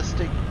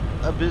realistic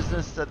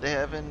business that they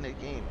have in the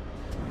game.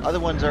 Other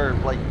ones are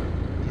like,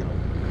 you know,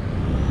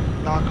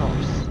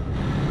 knockoffs.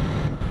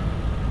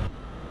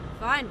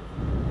 Finally,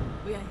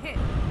 we are hit.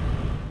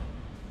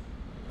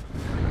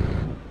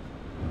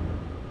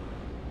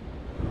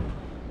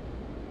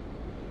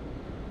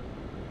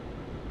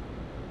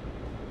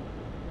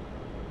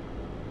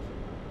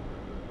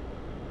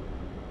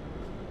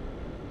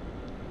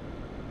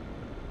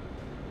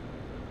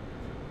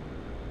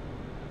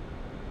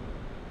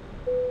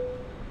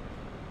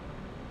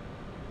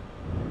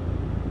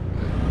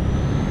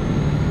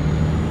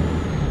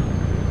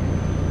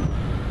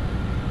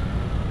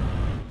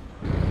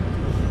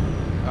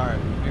 Alright,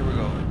 here we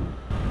go.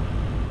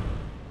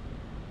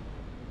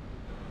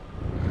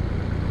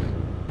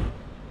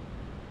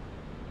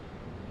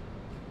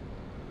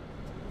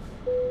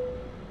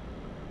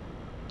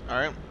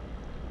 Alright.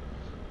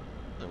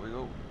 There we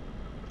go.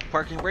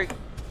 Parking brake.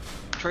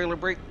 Trailer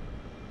brake.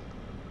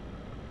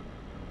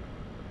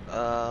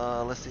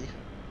 Let's see.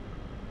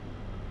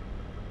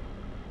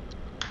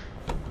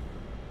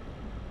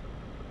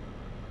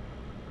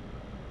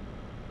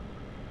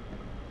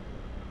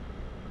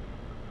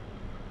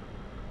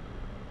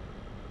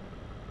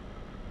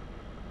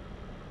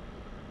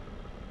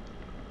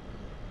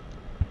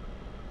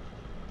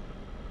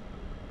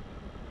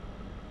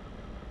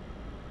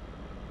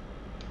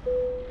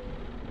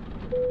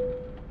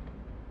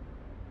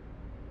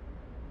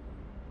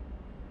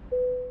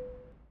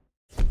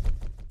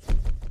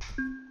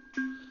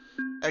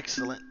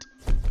 Excellent.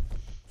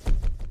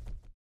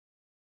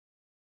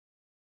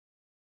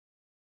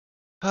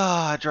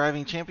 Ah,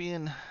 driving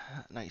champion.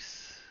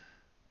 Nice.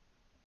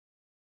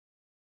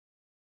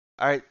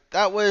 Alright,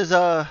 that was,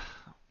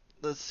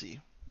 let's see.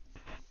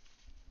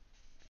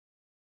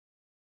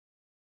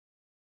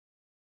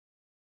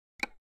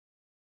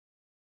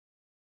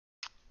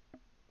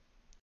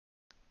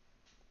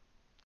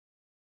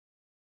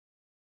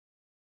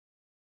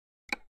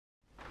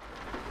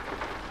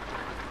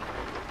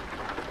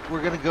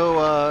 we're gonna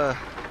go.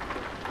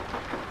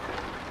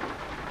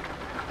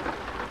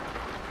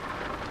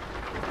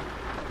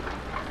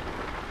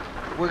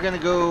 We're gonna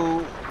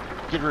go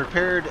get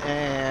repaired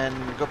and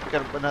go pick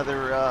up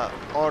another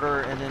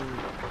order, and then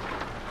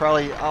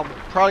I'm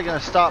probably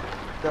gonna stop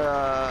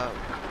the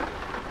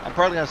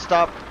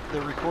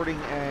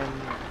recording and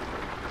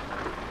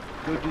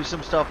go do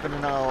some stuff, and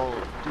then I'll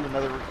do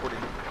another recording.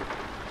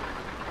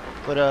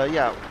 But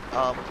yeah,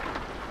 I'm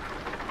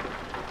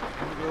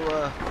gonna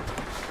go.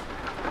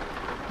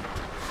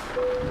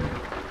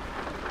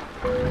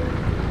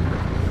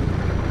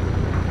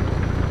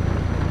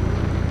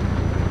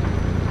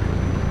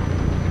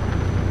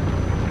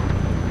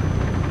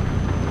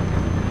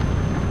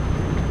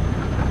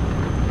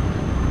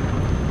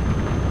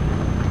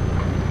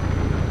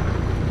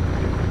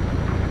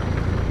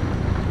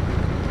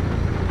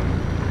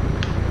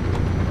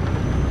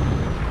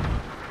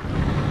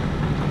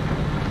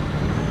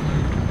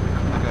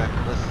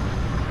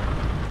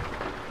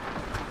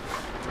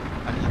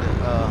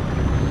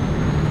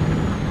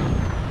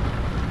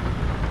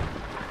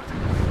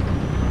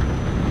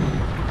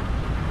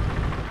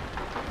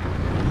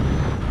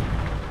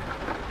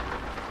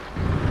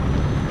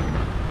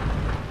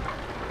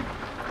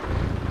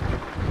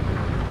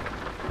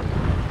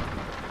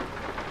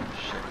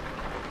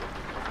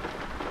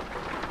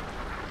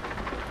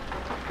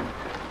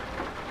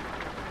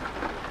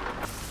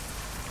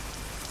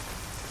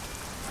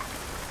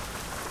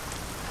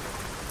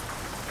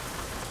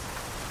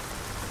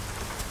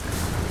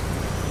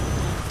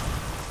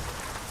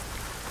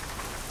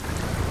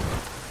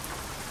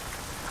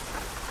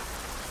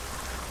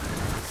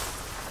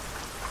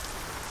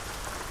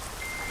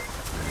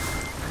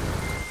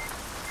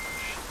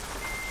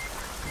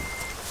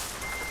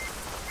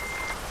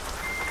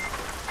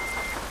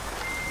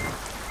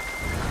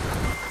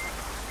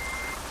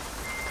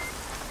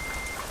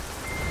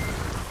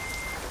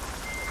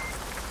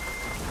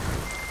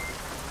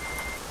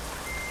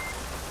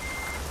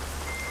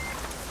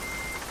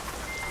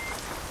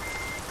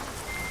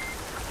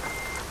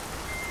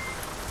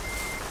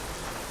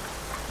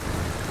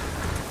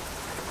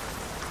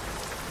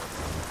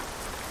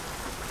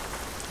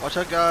 Watch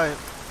that guy.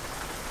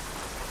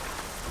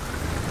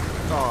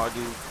 Oh,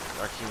 dude,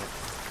 I can't.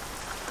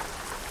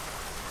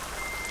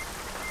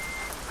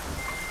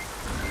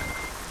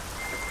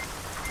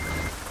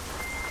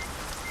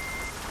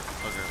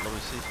 Okay, let me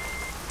see.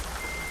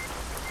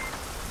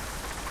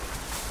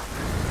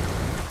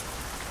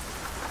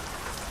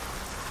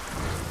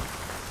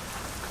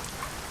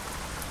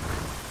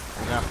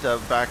 I'm gonna have to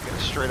back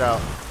straight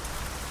out.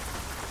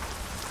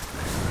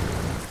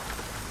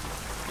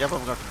 Yep, I'm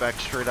gonna have to back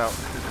straight out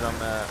because I'm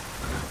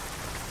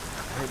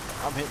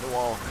hitting the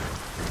wall.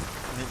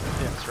 I'm hitting the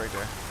fence right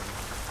there.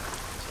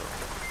 So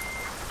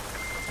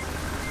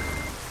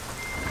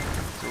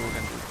that's what we're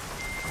gonna do.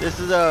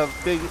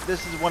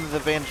 This is one of the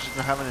advantages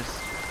of having a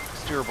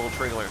steerable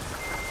trailer.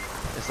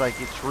 It's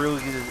like it's real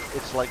easy.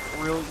 It's like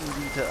real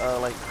easy to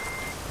like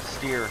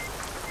steer.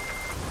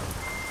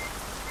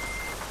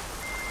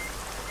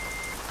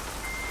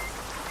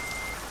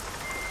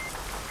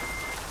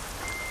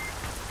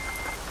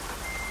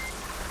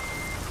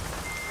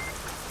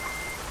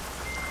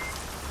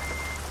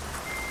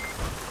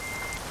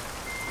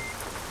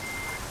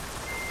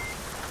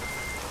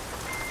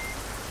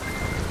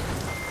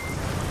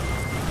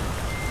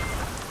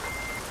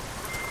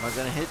 Am I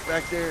gonna hit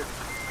back there?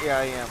 Yeah,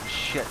 I am.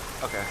 Shit.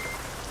 Okay.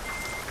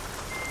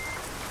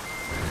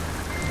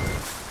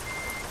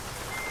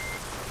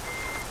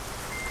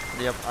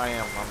 Yep, I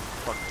am. I'm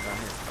fucking down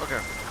here.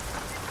 Okay.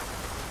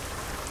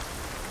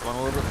 Going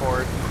a little bit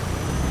forward.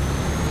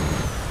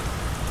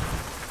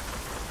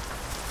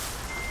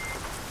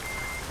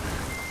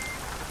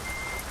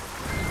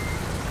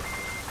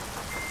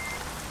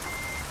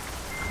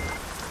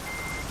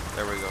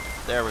 There we go.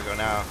 There we go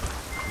now.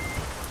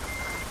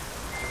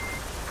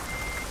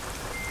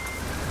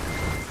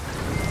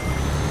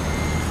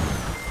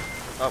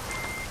 Oh,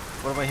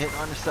 what am I hitting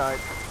on the side?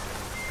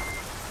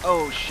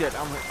 Oh shit,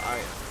 I'm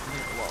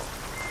hitting the wall.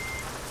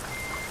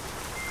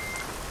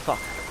 Fuck.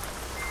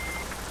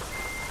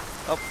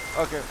 Oh,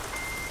 okay.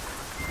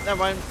 Never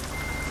mind.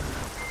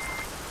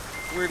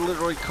 We're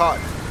literally caught.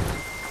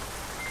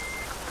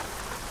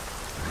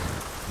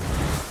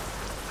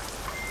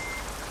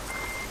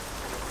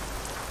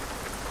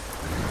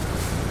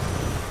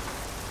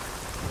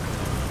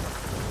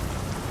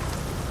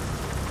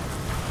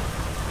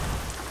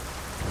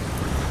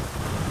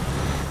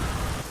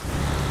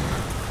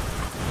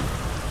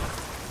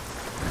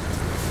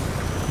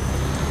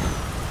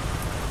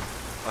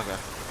 Okay.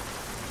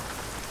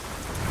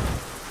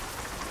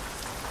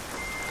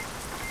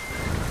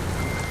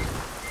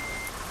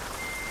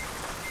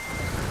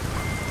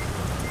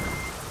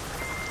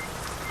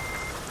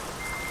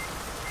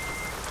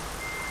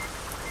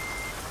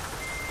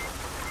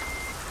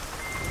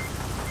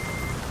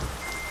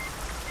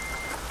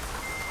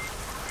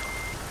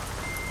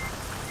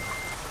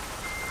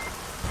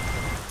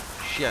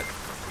 Shit.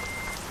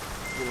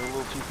 Get a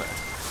little too fast.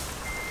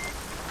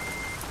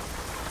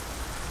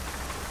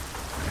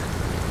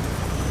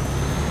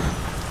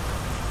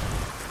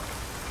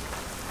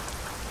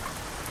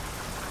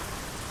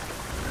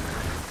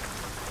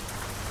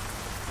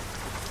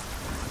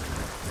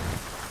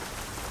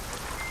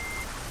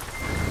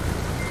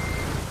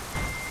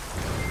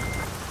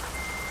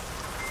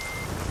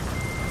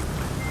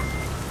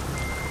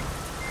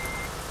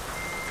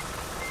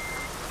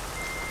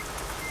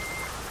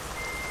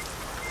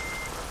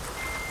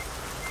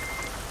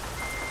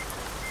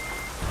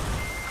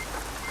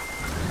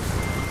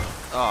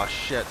 Oh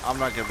shit, I'm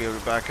not gonna be able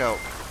to back out.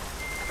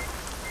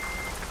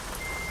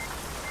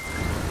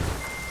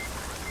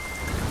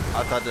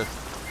 I thought this.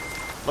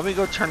 Let me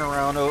go turn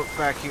around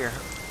back here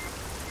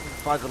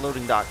by the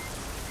loading dock.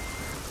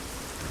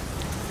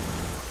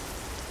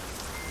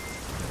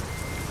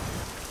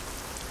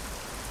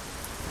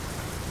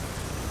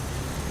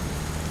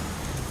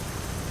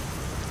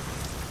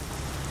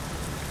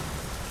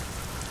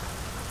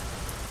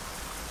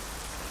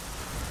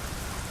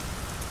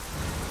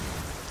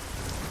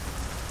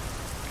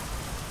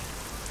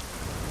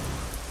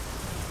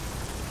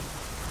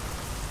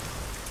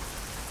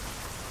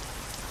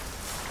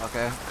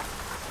 Okay.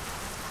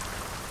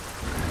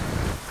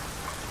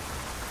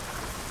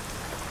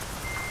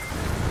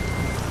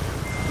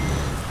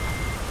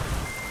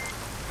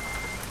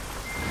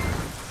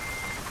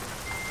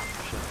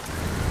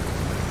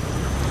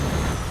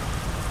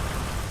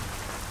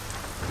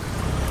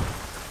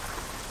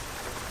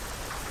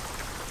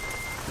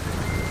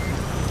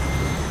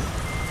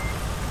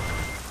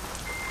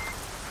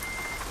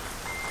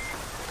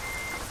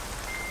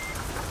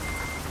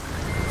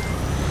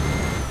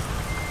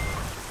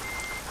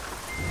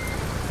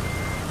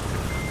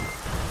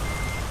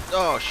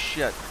 Oh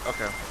shit.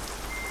 Okay.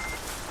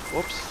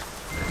 Whoops.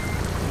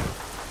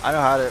 I know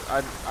how to.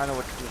 I know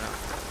what to do now.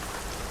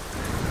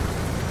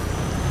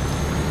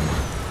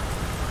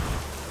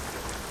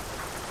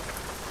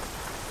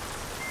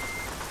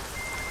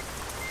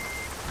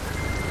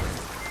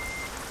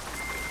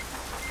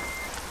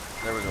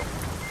 There we go.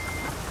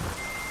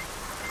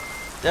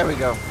 There we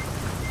go.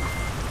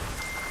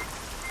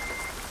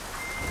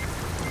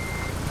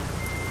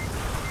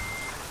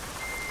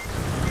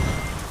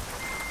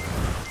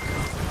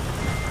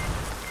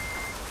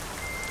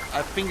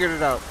 I fingered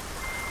it out.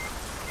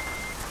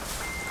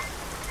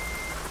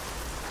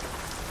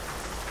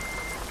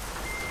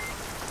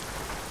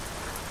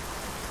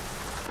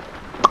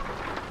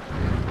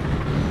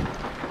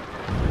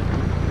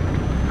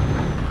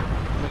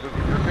 I'm gonna go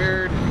get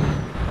repaired.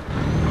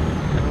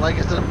 And like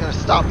I said, I'm gonna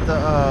stop the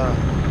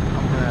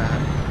I'm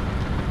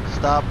gonna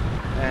stop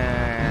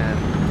and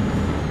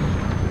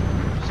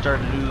start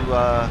a new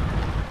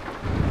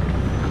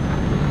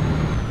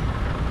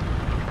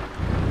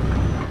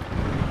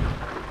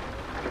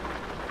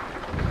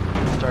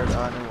start a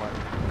new one.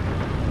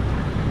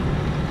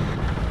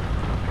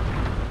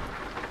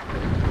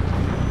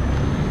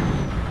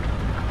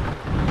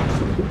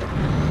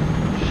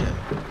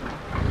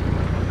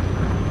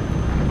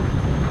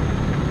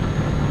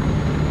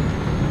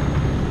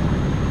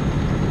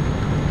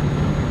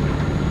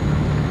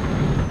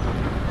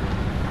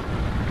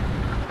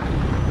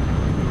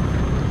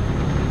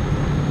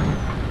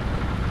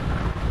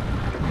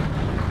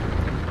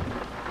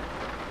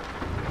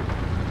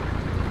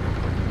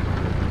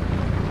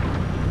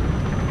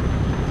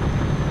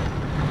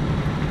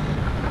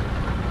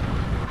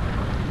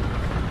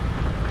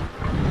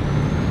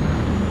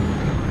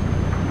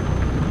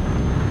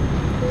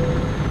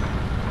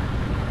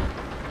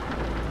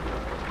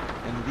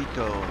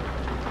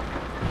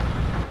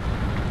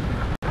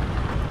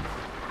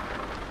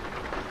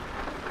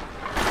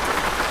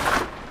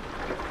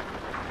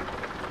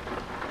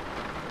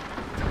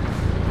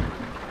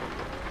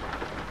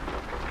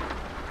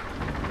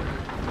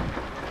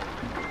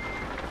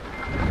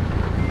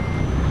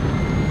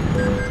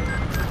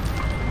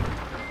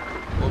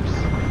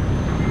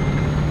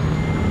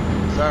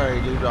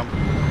 Sorry, dude, I'm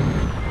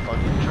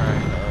fucking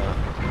trying to...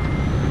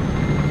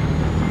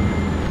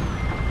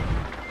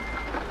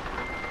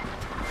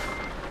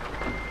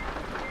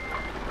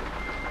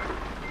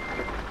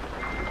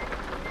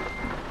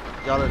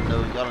 Y'all didn't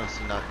know, y'all didn't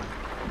see nothing.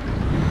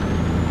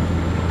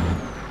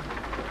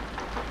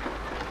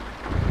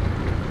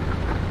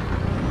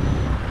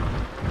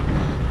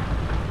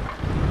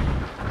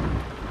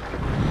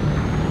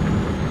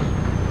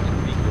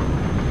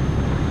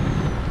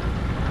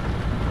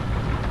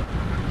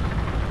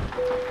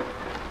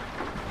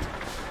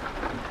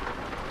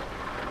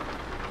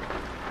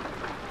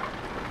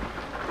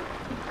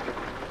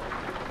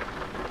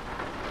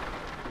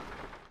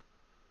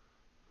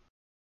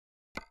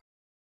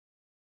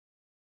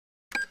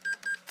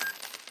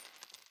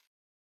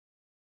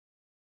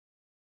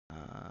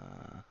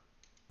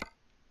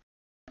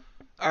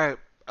 Alright,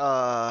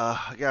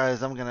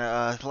 guys, I'm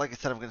gonna, like I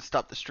said, I'm gonna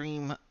stop the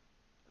stream.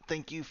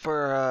 Thank you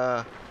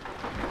for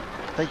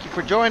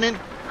joining.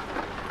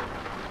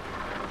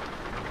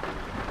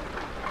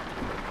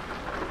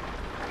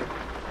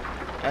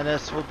 And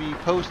this will be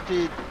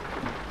posted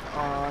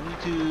on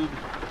YouTube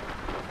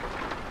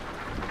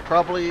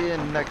probably in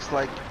the next,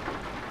 like,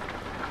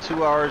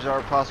 2 hours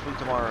or possibly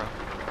tomorrow.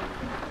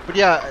 But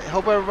yeah, I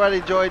hope everybody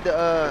enjoyed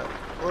the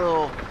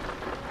little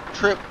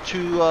trip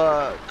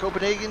to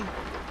Copenhagen.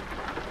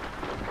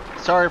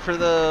 Sorry for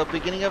the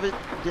beginning of it.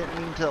 Didn't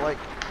mean to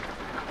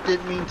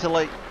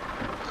like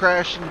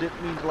crash and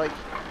didn't mean to like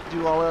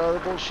do all that other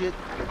bullshit.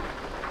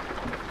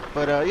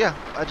 But yeah,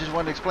 I just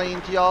wanted to explain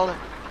to y'all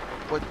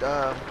what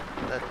that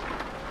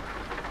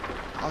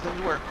how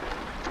things were.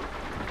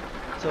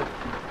 So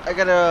I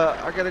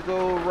gotta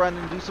go run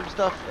and do some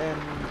stuff,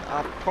 and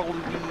I'll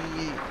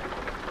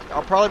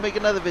probably make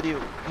another video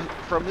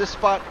from this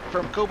spot,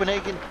 from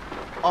Copenhagen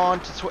on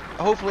to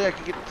hopefully I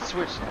can get to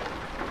Switzerland.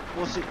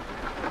 We'll see.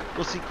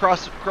 We'll see.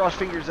 Cross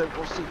fingers that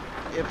we'll see.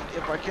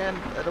 If I can,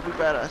 that'll be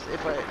badass.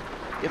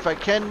 If I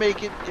can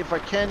make it, if I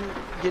can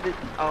get it,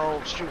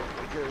 I'll shoot it,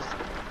 because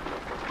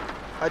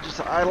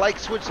I like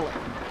Switzerland.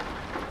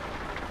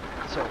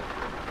 So,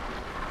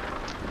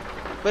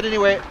 but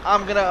anyway,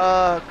 I'm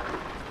gonna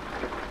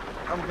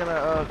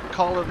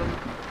call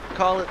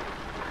it,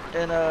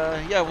 and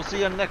yeah, we'll see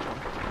you on the next one.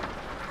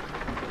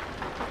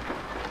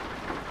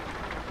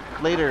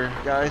 Later,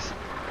 guys.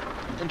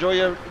 Enjoy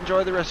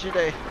the rest of your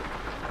day.